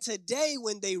 Even today,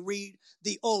 when they read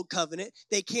the old covenant,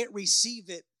 they can't receive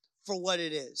it for what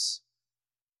it is.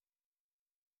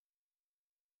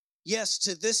 Yes,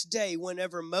 to this day,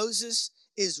 whenever Moses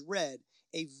is read,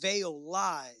 a veil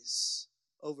lies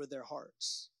over their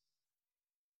hearts.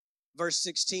 Verse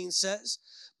 16 says,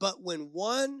 but when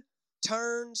one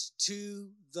turns to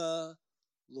the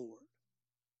Lord,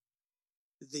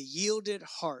 the yielded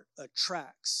heart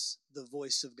attracts the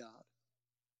voice of God.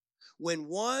 When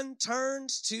one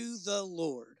turns to the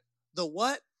Lord, the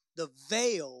what? The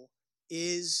veil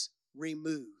is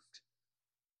removed.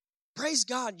 Praise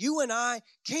God, you and I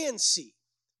can see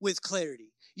with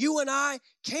clarity. You and I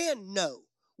can know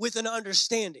with an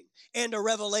understanding and a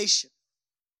revelation.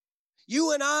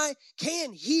 You and I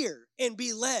can hear and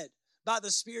be led by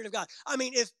the Spirit of God. I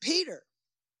mean, if Peter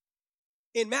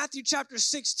in Matthew chapter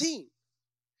 16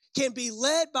 can be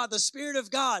led by the Spirit of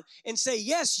God and say,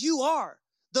 yes, you are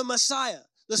the Messiah,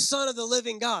 the Son of the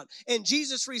living God. And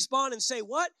Jesus respond and say,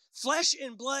 what? Flesh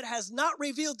and blood has not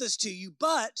revealed this to you,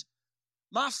 but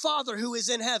my Father who is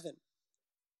in heaven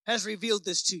has revealed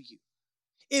this to you.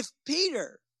 If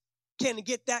Peter can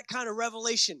get that kind of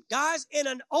revelation, guys, in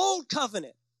an old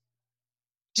covenant,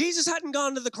 Jesus hadn't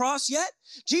gone to the cross yet.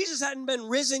 Jesus hadn't been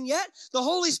risen yet. The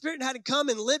Holy Spirit hadn't come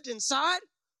and lived inside.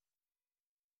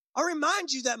 I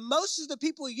remind you that most of the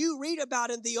people you read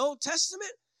about in the Old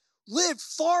Testament lived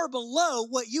far below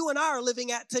what you and I are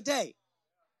living at today.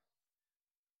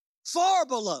 Far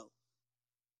below.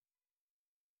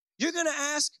 You're going to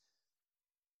ask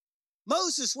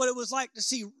Moses what it was like to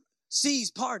see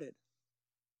seas parted.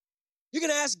 You're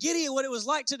going to ask Gideon what it was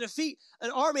like to defeat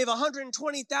an army of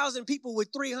 120,000 people with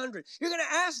 300. You're going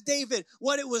to ask David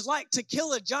what it was like to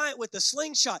kill a giant with a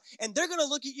slingshot. And they're going to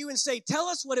look at you and say, tell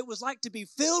us what it was like to be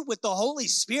filled with the Holy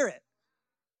Spirit.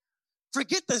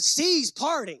 Forget the seas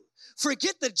parting.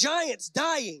 Forget the giants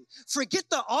dying. Forget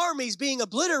the armies being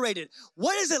obliterated.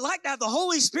 What is it like to have the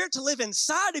Holy Spirit to live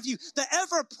inside of you? The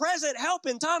ever-present help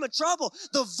in time of trouble.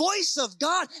 The voice of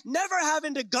God, never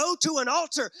having to go to an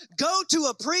altar, go to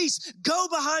a priest, go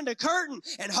behind a curtain,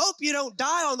 and hope you don't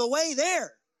die on the way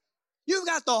there. You've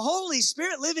got the Holy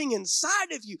Spirit living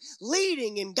inside of you,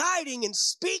 leading and guiding and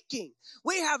speaking.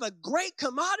 We have a great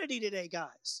commodity today,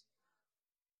 guys.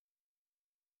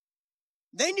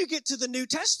 Then you get to the New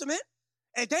Testament,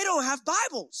 and they don't have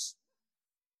Bibles.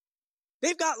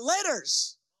 They've got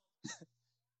letters.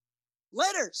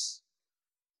 Letters.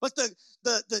 But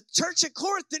the church at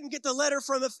Corinth didn't get the letter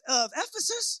from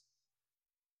Ephesus.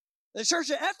 The church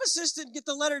at Ephesus didn't get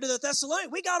the letter to the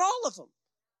Thessalonians. We got all of them.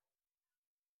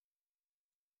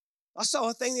 I saw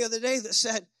a thing the other day that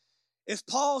said, if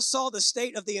Paul saw the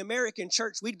state of the American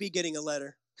church, we'd be getting a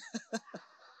letter.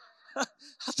 I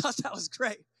thought that was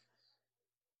great.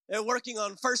 They're working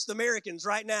on First Americans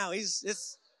right now.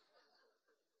 It's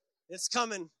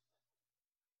coming.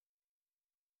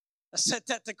 I said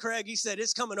that to Craig. He said,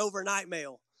 it's coming overnight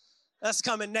mail. That's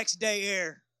coming next day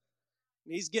air.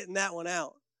 And he's getting that one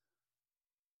out.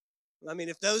 I mean,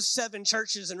 if those 7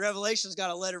 churches in Revelations got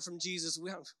a letter from Jesus,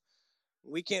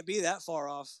 we can't be that far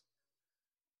off.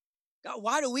 God,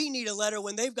 why do we need a letter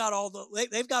when they've got all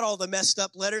the messed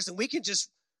up letters and we can just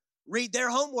read their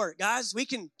homework, guys? We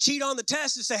can cheat on the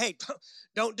test and say, hey,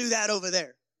 don't do that over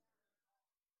there.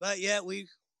 But yeah, we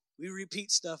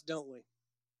repeat stuff, don't we?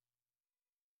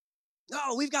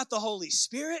 No, we've got the Holy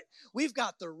Spirit. We've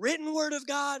got the written word of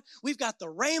God. We've got the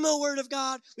Rhema word of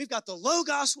God. We've got the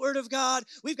Logos word of God.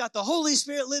 We've got the Holy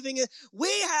Spirit living in.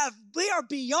 We are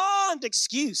beyond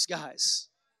excuse, guys.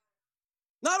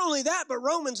 Not only that, but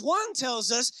Romans 1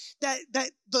 tells us that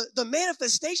the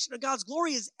manifestation of God's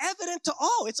glory is evident to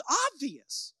all. It's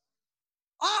obvious.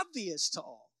 Obvious to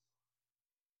all.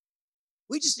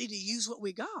 We just need to use what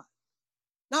we got.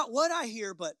 Not what I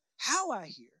hear, but how I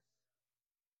hear.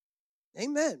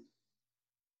 Amen.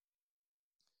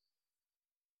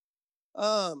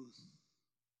 But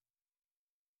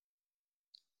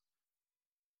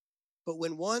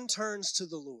when one turns to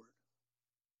the Lord,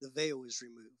 the veil is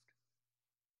removed.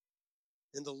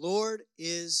 And the Lord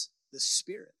is the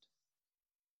Spirit.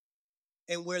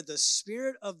 And where the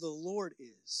Spirit of the Lord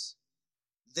is,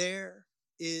 there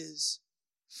is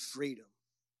freedom.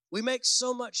 We make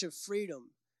so much of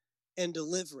freedom and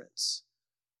deliverance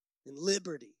and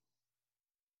liberty.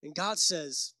 And God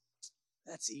says,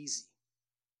 that's easy.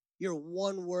 You're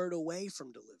one word away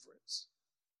from deliverance.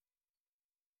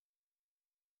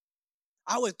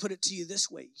 I would put it to you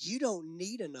this way. You don't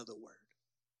need another word.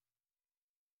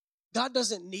 God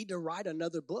doesn't need to write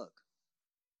another book.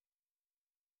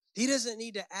 He doesn't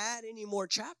need to add any more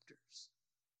chapters.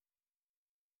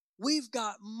 We've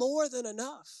got more than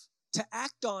enough to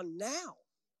act on now.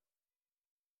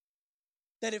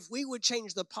 That if we would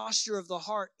change the posture of the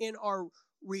heart in our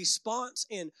response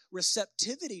and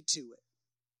receptivity to it,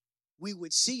 we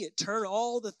would see it turn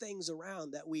all the things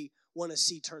around that we want to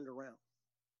see turned around.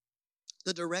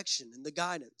 The direction and the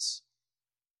guidance.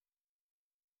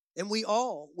 And we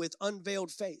all, with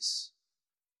unveiled face,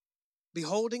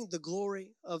 beholding the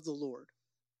glory of the Lord,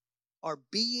 are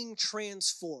being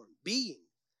transformed. Being.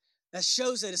 That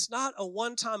shows that it's not a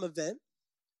one-time event,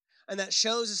 and that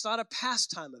shows it's not a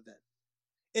pastime event.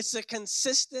 It's a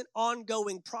consistent,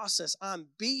 ongoing process. I'm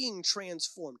being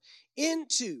transformed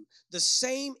into the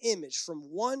same image from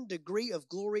one degree of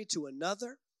glory to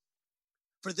another.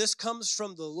 For this comes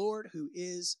from the Lord who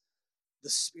is the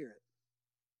Spirit.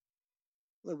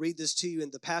 I'm going to read this to you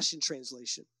in the Passion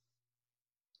Translation.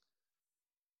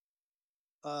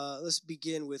 Let's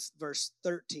begin with verse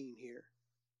 13 here.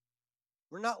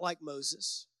 We're not like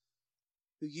Moses,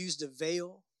 who used a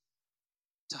veil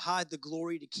to hide the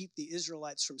glory to keep the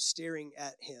Israelites from staring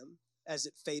at him as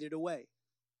it faded away.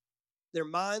 Their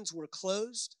minds were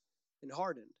closed and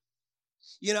hardened.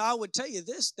 You know, I would tell you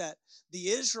this, that the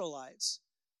Israelites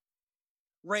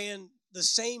ran the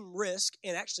same risk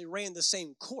and actually ran the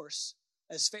same course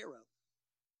as Pharaoh.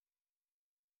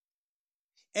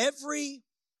 Every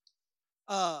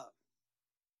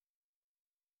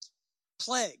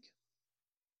plague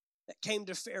that came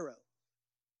to Pharaoh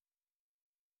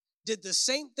did the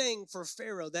same thing for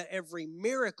Pharaoh that every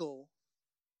miracle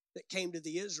that came to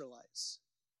the Israelites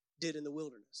did in the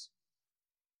wilderness.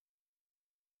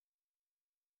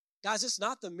 Guys, it's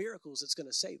not the miracles that's going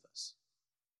to save us.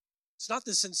 It's not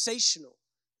the sensational,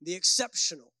 the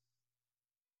exceptional.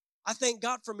 I thank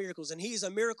God for miracles, and He's a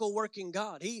miracle-working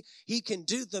God. He can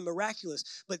do the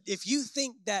miraculous. But if you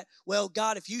think that, well,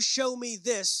 God, if you show me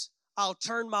this, I'll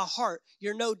turn my heart,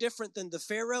 you're no different than the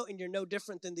Pharaoh, and you're no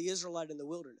different than the Israelite in the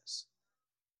wilderness.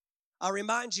 I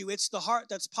remind you, it's the heart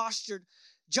that's postured.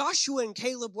 Joshua and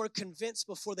Caleb were convinced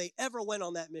before they ever went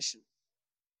on that mission.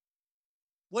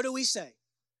 What do we say?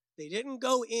 They didn't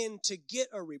go in to get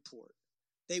a report.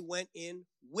 They went in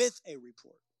with a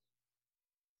report.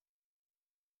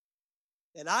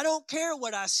 And I don't care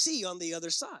what I see on the other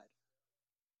side.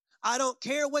 I don't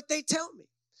care what they tell me.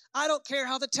 I don't care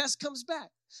how the test comes back.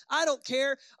 I don't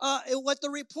care what the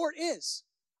report is.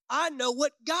 I know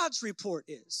what God's report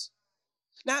is.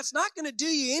 Now, it's not going to do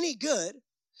you any good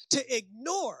to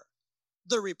ignore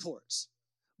the reports,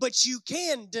 but you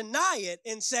can deny it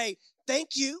and say,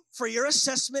 thank you for your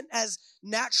assessment as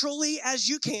naturally as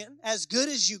you can, as good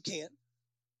as you can.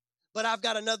 But I've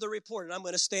got another report, and I'm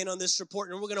going to stand on this report,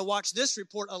 and we're going to watch this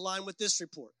report align with this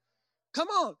report. Come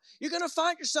on. You're going to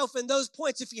find yourself in those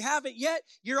points. If you haven't yet,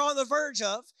 you're on the verge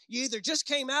of. You either just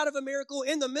came out of a miracle,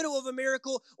 in the middle of a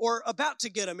miracle, or about to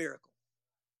get a miracle.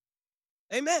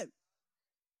 Amen.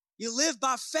 You live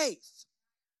by faith.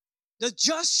 The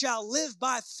just shall live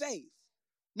by faith,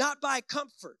 not by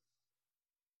comfort.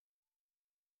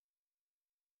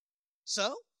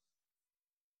 So,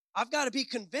 I've got to be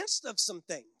convinced of some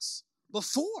things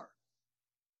before.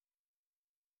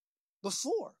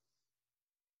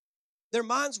 Their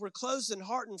minds were closed and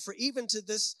hardened for even to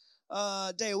this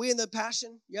day. Are we in the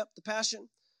Passion? Yep, the Passion.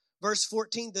 Verse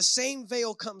 14, the same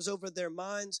veil comes over their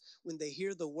minds when they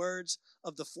hear the words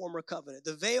of the former covenant.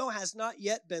 The veil has not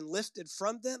yet been lifted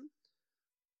from them.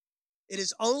 It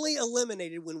is only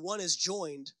eliminated when one is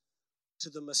joined to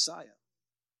the Messiah.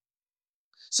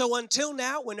 So until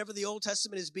now, whenever the Old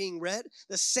Testament is being read,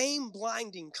 the same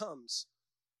blinding comes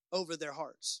over their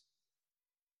hearts.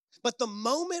 But the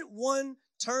moment one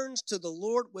turns to the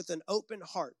Lord with an open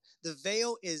heart, the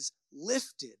veil is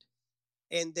lifted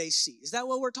and they see. Is that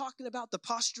what we're talking about? The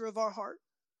posture of our heart?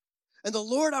 And the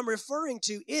Lord I'm referring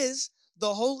to is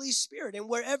the Holy Spirit. And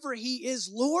wherever he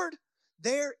is Lord,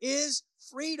 there is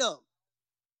freedom.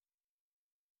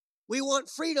 We want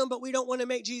freedom, but we don't want to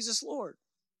make Jesus Lord.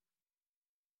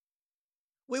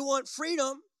 We want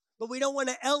freedom, but we don't want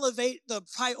to elevate the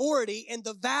priority and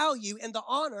the value and the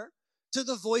honor to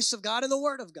the voice of God and the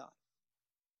Word of God.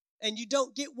 And you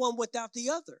don't get one without the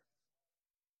other.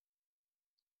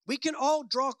 We can all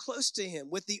draw close to him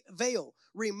with the veil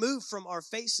removed from our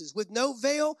faces. With no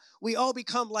veil, we all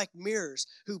become like mirrors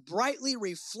who brightly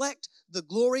reflect the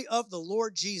glory of the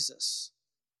Lord Jesus.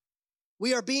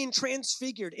 We are being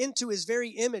transfigured into his very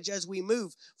image as we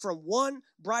move from one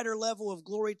brighter level of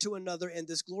glory to another, and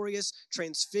this glorious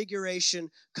transfiguration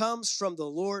comes from the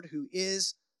Lord who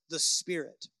is the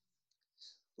Spirit.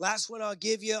 Last one I'll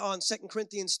give you on 2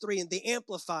 Corinthians 3 in the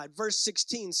Amplified, verse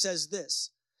 16 says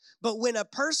this, but when a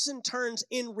person turns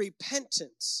in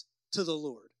repentance to the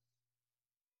Lord,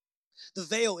 the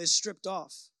veil is stripped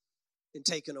off and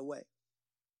taken away.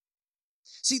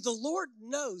 See, the Lord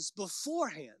knows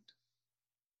beforehand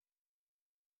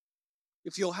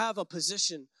if you'll have a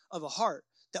position of a heart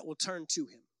that will turn to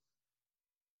him.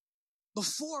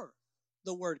 Before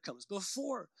the word comes,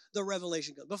 before the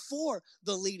revelation comes, before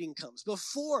the leading comes,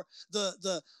 before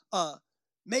the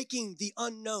making the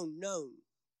unknown known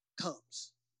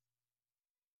comes.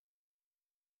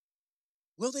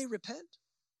 Will they repent?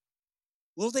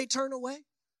 Will they turn away?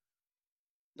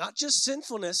 Not just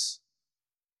sinfulness,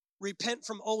 repent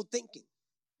from old thinking.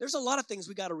 There's a lot of things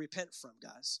we got to repent from,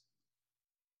 guys.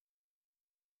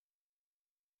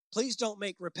 Please don't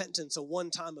make repentance a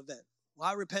one-time event. Well,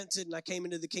 I repented and I came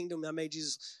into the kingdom and I made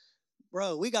Jesus.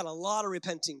 Bro, we got a lot of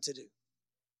repenting to do.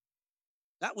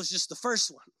 That was just the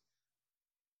first one.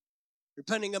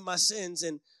 Repenting of my sins.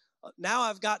 And now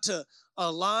I've got to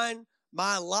align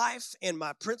my life and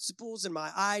my principles and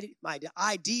my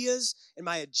ideas and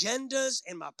my agendas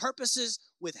and my purposes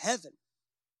with heaven.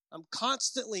 I'm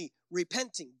constantly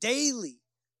repenting, daily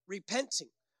repenting.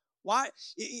 Why?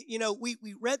 You know, we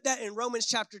read that in Romans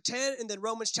chapter 10 and then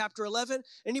Romans chapter 11.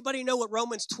 Anybody know what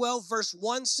Romans 12 verse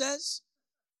 1 says?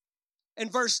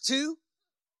 And verse 2?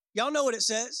 Y'all know what it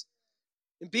says.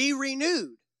 And be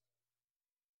renewed.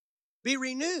 Be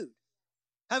renewed.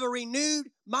 Have a renewed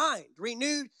mind,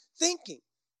 renewed thinking.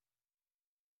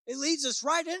 It leads us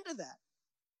right into that.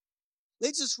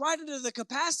 Leads us right into the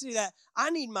capacity that I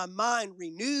need my mind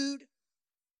renewed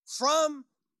from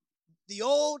the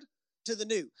old to the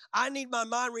new. I need my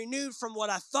mind renewed from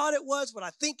what I thought it was, what I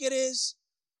think it is,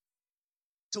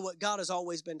 to what God has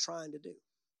always been trying to do.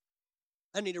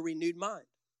 I need a renewed mind.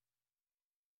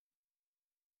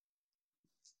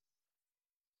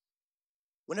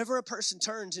 Whenever a person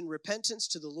turns in repentance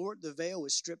to the Lord, the veil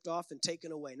is stripped off and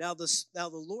taken away. Now the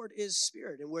Lord is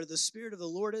Spirit, and where the Spirit of the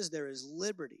Lord is, there is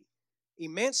liberty,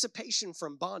 emancipation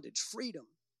from bondage, freedom.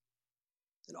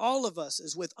 And all of us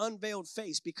is with unveiled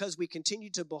face because we continue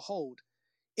to behold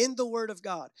in the Word of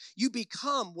God. You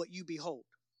become what you behold.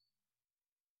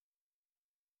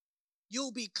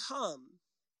 You'll become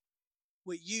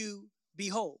what you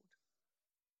behold.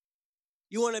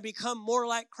 You want to become more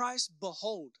like Christ?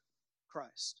 Behold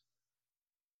Christ.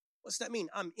 What's that mean?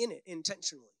 I'm in it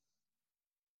intentionally.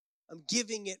 I'm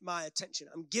giving it my attention.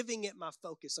 I'm giving it my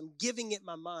focus. I'm giving it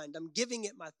my mind. I'm giving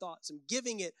it my thoughts. I'm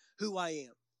giving it who I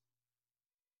am.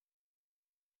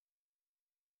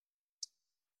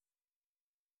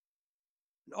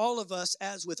 And all of us,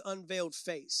 as with unveiled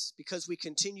face, because we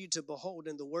continue to behold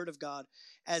in the Word of God,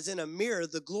 as in a mirror,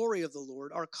 the glory of the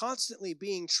Lord, are constantly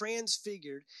being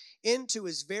transfigured into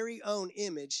his very own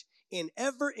image in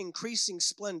ever-increasing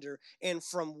splendor, and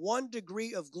from one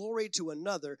degree of glory to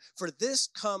another, for this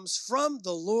comes from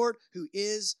the Lord who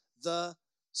is the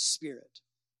Spirit.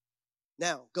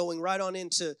 Now, going right on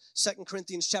into 2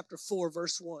 Corinthians chapter 4,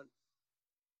 verse 1.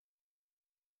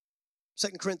 2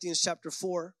 Corinthians chapter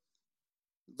 4,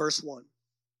 verse 1.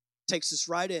 Takes us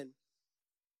right in.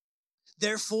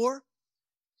 Therefore,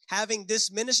 having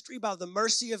this ministry by the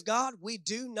mercy of God, we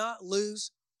do not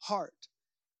lose heart.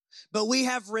 But we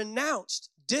have renounced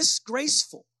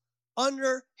disgraceful,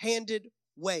 underhanded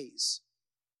ways.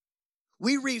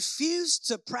 We refuse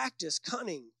to practice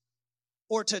cunning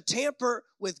or to tamper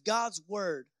with God's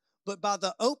word, but by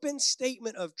the open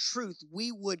statement of truth, we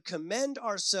would commend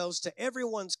ourselves to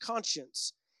everyone's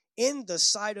conscience in the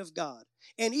sight of God.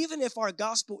 And even if our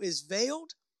gospel is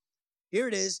veiled, here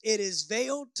it is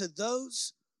veiled to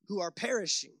those who are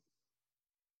perishing.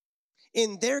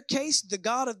 In their case, the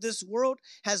God of this world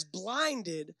has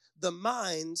blinded the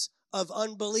minds of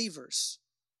unbelievers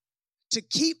to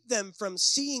keep them from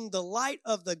seeing the light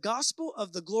of the gospel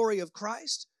of the glory of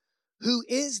Christ, who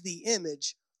is the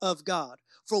image of God.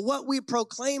 For what we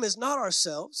proclaim is not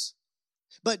ourselves,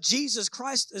 but Jesus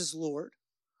Christ is Lord,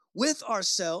 with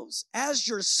ourselves as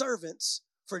your servants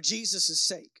for Jesus'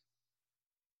 sake.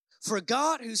 For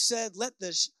God, who said, let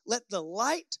the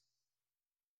light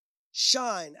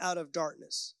shine out of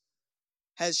darkness,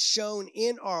 has shone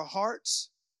in our hearts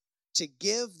to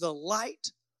give the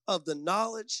light of the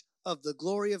knowledge of the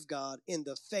glory of God in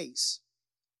the face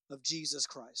of Jesus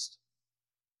Christ.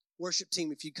 Worship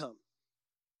team, if you come.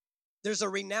 There's a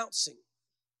renouncing.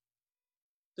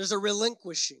 There's a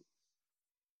relinquishing.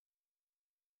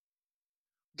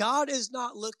 God is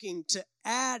not looking to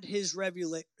add his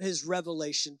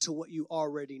revelation to what you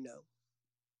already know.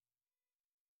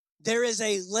 There is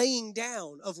a laying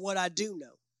down of what I do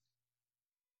know,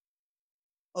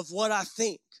 of what I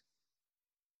think,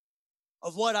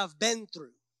 of what I've been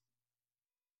through.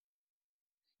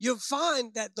 You'll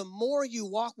find that the more you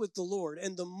walk with the Lord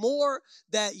and the more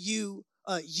that you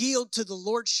yield to the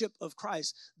lordship of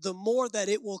Christ, the more that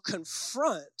it will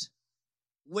confront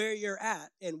where you're at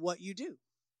and what you do.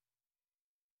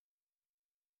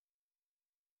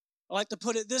 I like to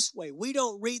put it this way. We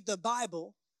don't read the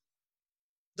Bible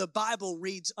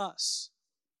reads us.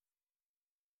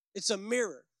 It's a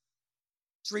mirror.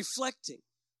 It's reflecting.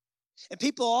 And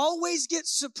people always get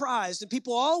surprised, and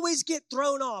people always get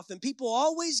thrown off, and people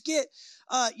always get,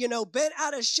 bent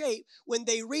out of shape when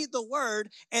they read the word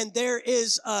and there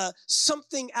is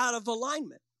something out of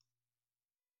alignment.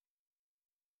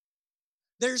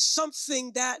 There's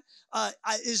something that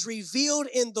is revealed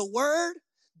in the word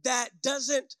that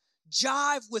doesn't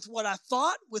jive with what I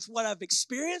thought, with what I've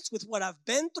experienced, with what I've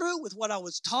been through, with what I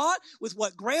was taught, with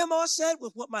what grandma said,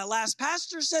 with what my last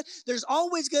pastor said. There's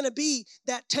always going to be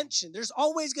that tension. There's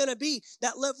always going to be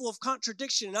that level of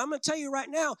contradiction. And I'm going to tell you right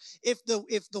now, if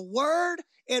the word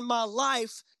in my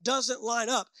life doesn't line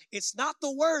up, it's not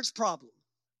the word's problem.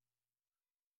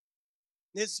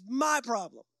 It's my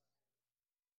problem.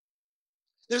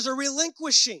 There's a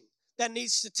relinquishing that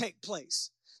needs to take place.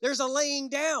 There's a laying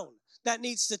down that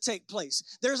needs to take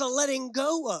place. There's a letting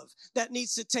go of that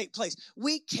needs to take place.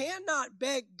 We cannot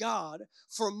beg God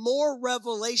for more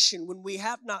revelation when we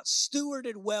have not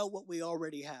stewarded well what we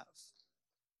already have.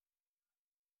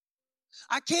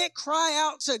 I can't cry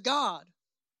out to God.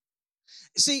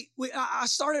 See, I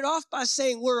started off by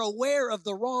saying we're aware of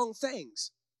the wrong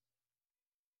things.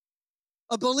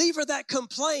 A believer that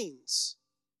complains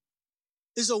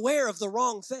is aware of the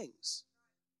wrong things.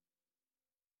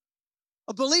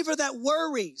 A believer that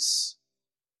worries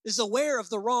is aware of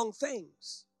the wrong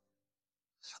things.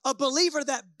 A believer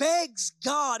that begs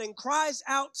God and cries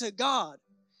out to God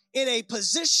in a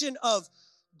position of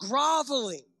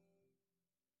groveling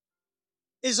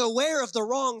is aware of the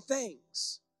wrong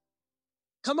things.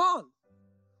 Come on.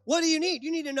 What do you need?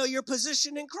 You need to know your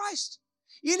position in Christ.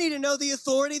 You need to know the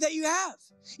authority that you have.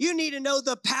 You need to know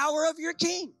the power of your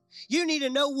King. You need to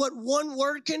know what one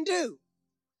word can do.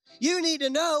 You need to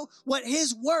know what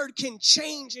his word can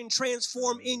change and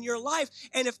transform in your life.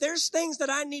 And if there's things that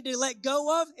I need to let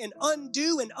go of and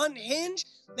undo and unhinge,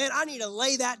 then I need to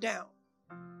lay that down.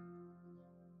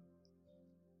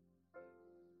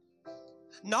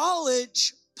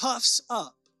 Knowledge puffs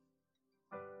up.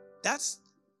 That's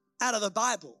out of the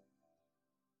Bible.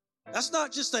 That's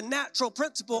not just a natural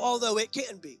principle, although it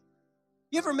can be.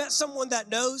 You ever met someone that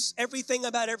knows everything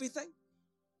about everything?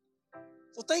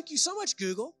 Well, thank you so much,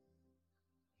 Google.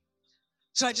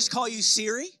 Should I just call you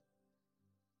Siri?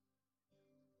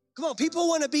 Come on, people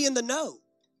want to be in the know.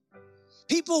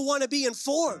 People want to be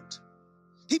informed.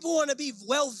 People want to be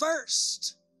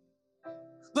well-versed.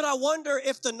 But I wonder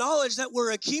if the knowledge that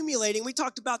we're accumulating, we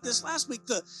talked about this last week,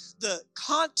 the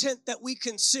content that we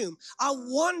consume, I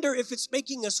wonder if it's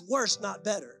making us worse, not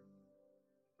better.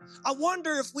 I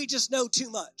wonder if we just know too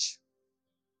much.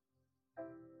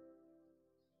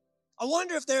 I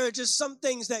wonder if there are just some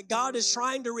things that God is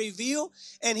trying to reveal,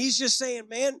 and he's just saying,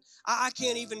 man, I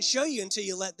can't even show you until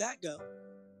you let that go.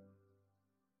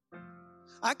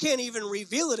 I can't even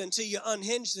reveal it until you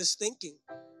unhinge this thinking.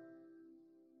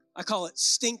 I call it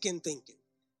stinking thinking.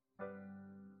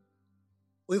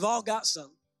 We've all got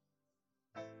some.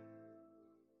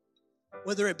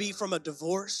 Whether it be from a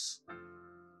divorce,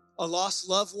 a lost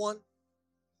loved one.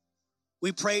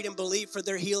 We prayed and believed for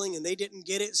their healing and they didn't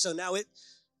get it, so now it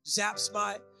zaps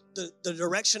my the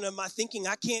direction of my thinking.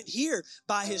 I can't hear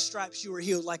by his stripes you were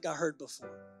healed like I heard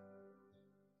before.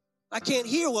 I can't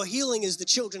hear, well, healing is the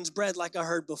children's bread like I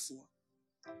heard before.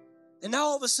 And now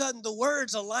all of a sudden the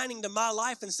word's aligning to my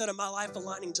life instead of my life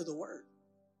aligning to the word.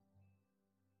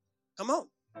 Come on.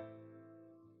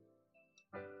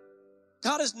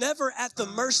 God is never at the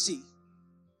mercy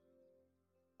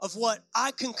of what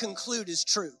I can conclude is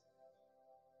true.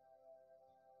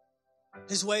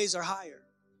 His ways are higher.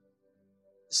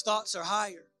 His thoughts are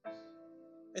higher.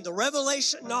 And the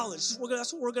revelation knowledge,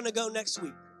 that's what we're going to go next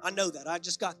week. I know that. I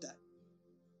just got that.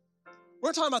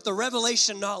 We're talking about the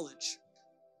revelation knowledge.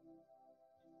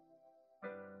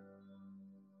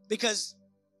 Because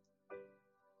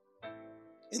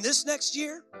in this next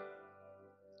year,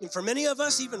 and for many of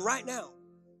us even right now,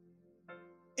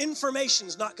 information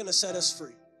is not going to set us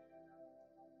free.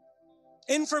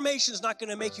 Information is not going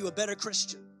to make you a better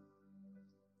Christian.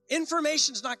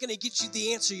 Information is not going to get you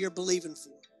the answer you're believing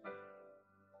for.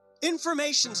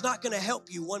 Information is not going to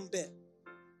help you one bit.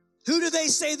 Who do they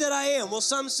say that I am? Well,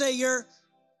 some say you're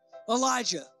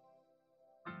Elijah.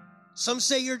 Some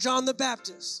say you're John the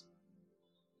Baptist.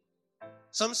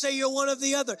 Some say you're one of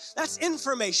the other. That's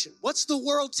information. What's the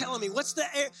world telling me? What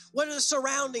are the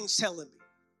surroundings telling me?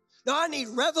 No, I need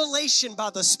revelation by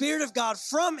the Spirit of God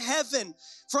from heaven,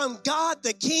 from God,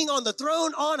 the King on the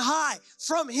throne on high,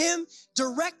 from Him,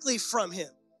 directly from Him.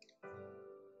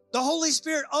 The Holy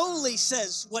Spirit only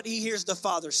says what He hears the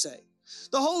Father say.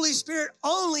 The Holy Spirit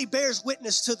only bears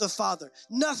witness to the Father,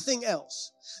 nothing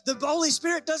else. The Holy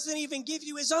Spirit doesn't even give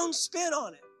you His own spin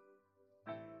on it.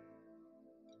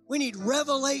 We need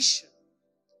revelation.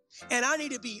 And I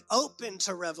need to be open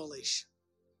to revelation.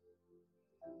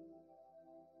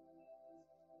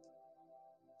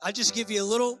 I just give you a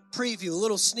little preview, a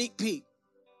little sneak peek.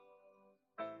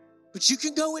 But you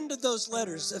can go into those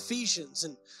letters, Ephesians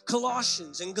and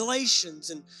Colossians and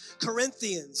Galatians and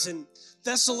Corinthians and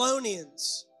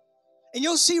Thessalonians. And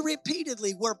you'll see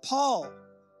repeatedly where Paul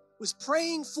was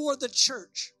praying for the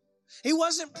church. He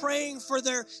wasn't praying for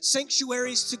their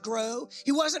sanctuaries to grow.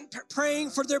 He wasn't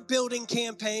praying for their building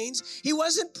campaigns. He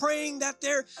wasn't praying that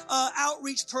their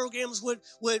outreach programs would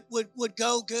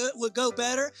go good, would go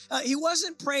better. He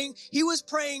wasn't praying. He was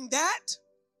praying that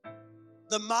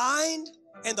the mind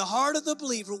and the heart of the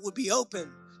believer would be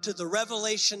open to the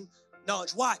revelation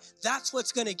knowledge. Why? That's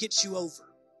what's going to get you over.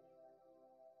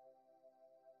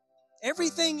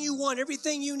 Everything you want,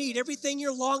 everything you need, everything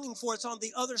you're longing for, it's on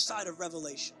the other side of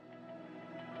revelation.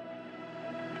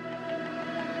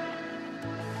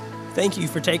 Thank you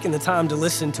for taking the time to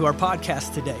listen to our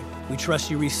podcast today. We trust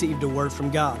you received a word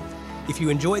from God. If you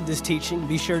enjoyed this teaching,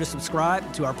 be sure to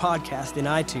subscribe to our podcast in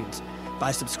iTunes.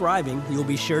 By subscribing, you'll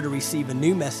be sure to receive a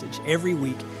new message every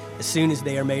week as soon as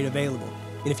they are made available.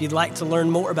 And if you'd like to learn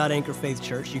more about Anchor Faith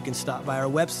Church, you can stop by our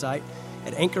website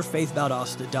at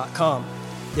anchorfaithvaldosta.com.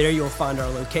 There you'll find our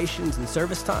locations and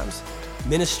service times,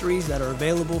 ministries that are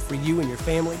available for you and your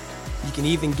family. You can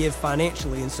even give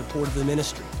financially in support of the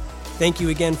ministry. Thank you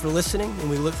again for listening, and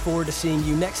we look forward to seeing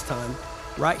you next time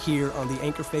right here on the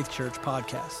Anchor Faith Church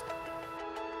podcast.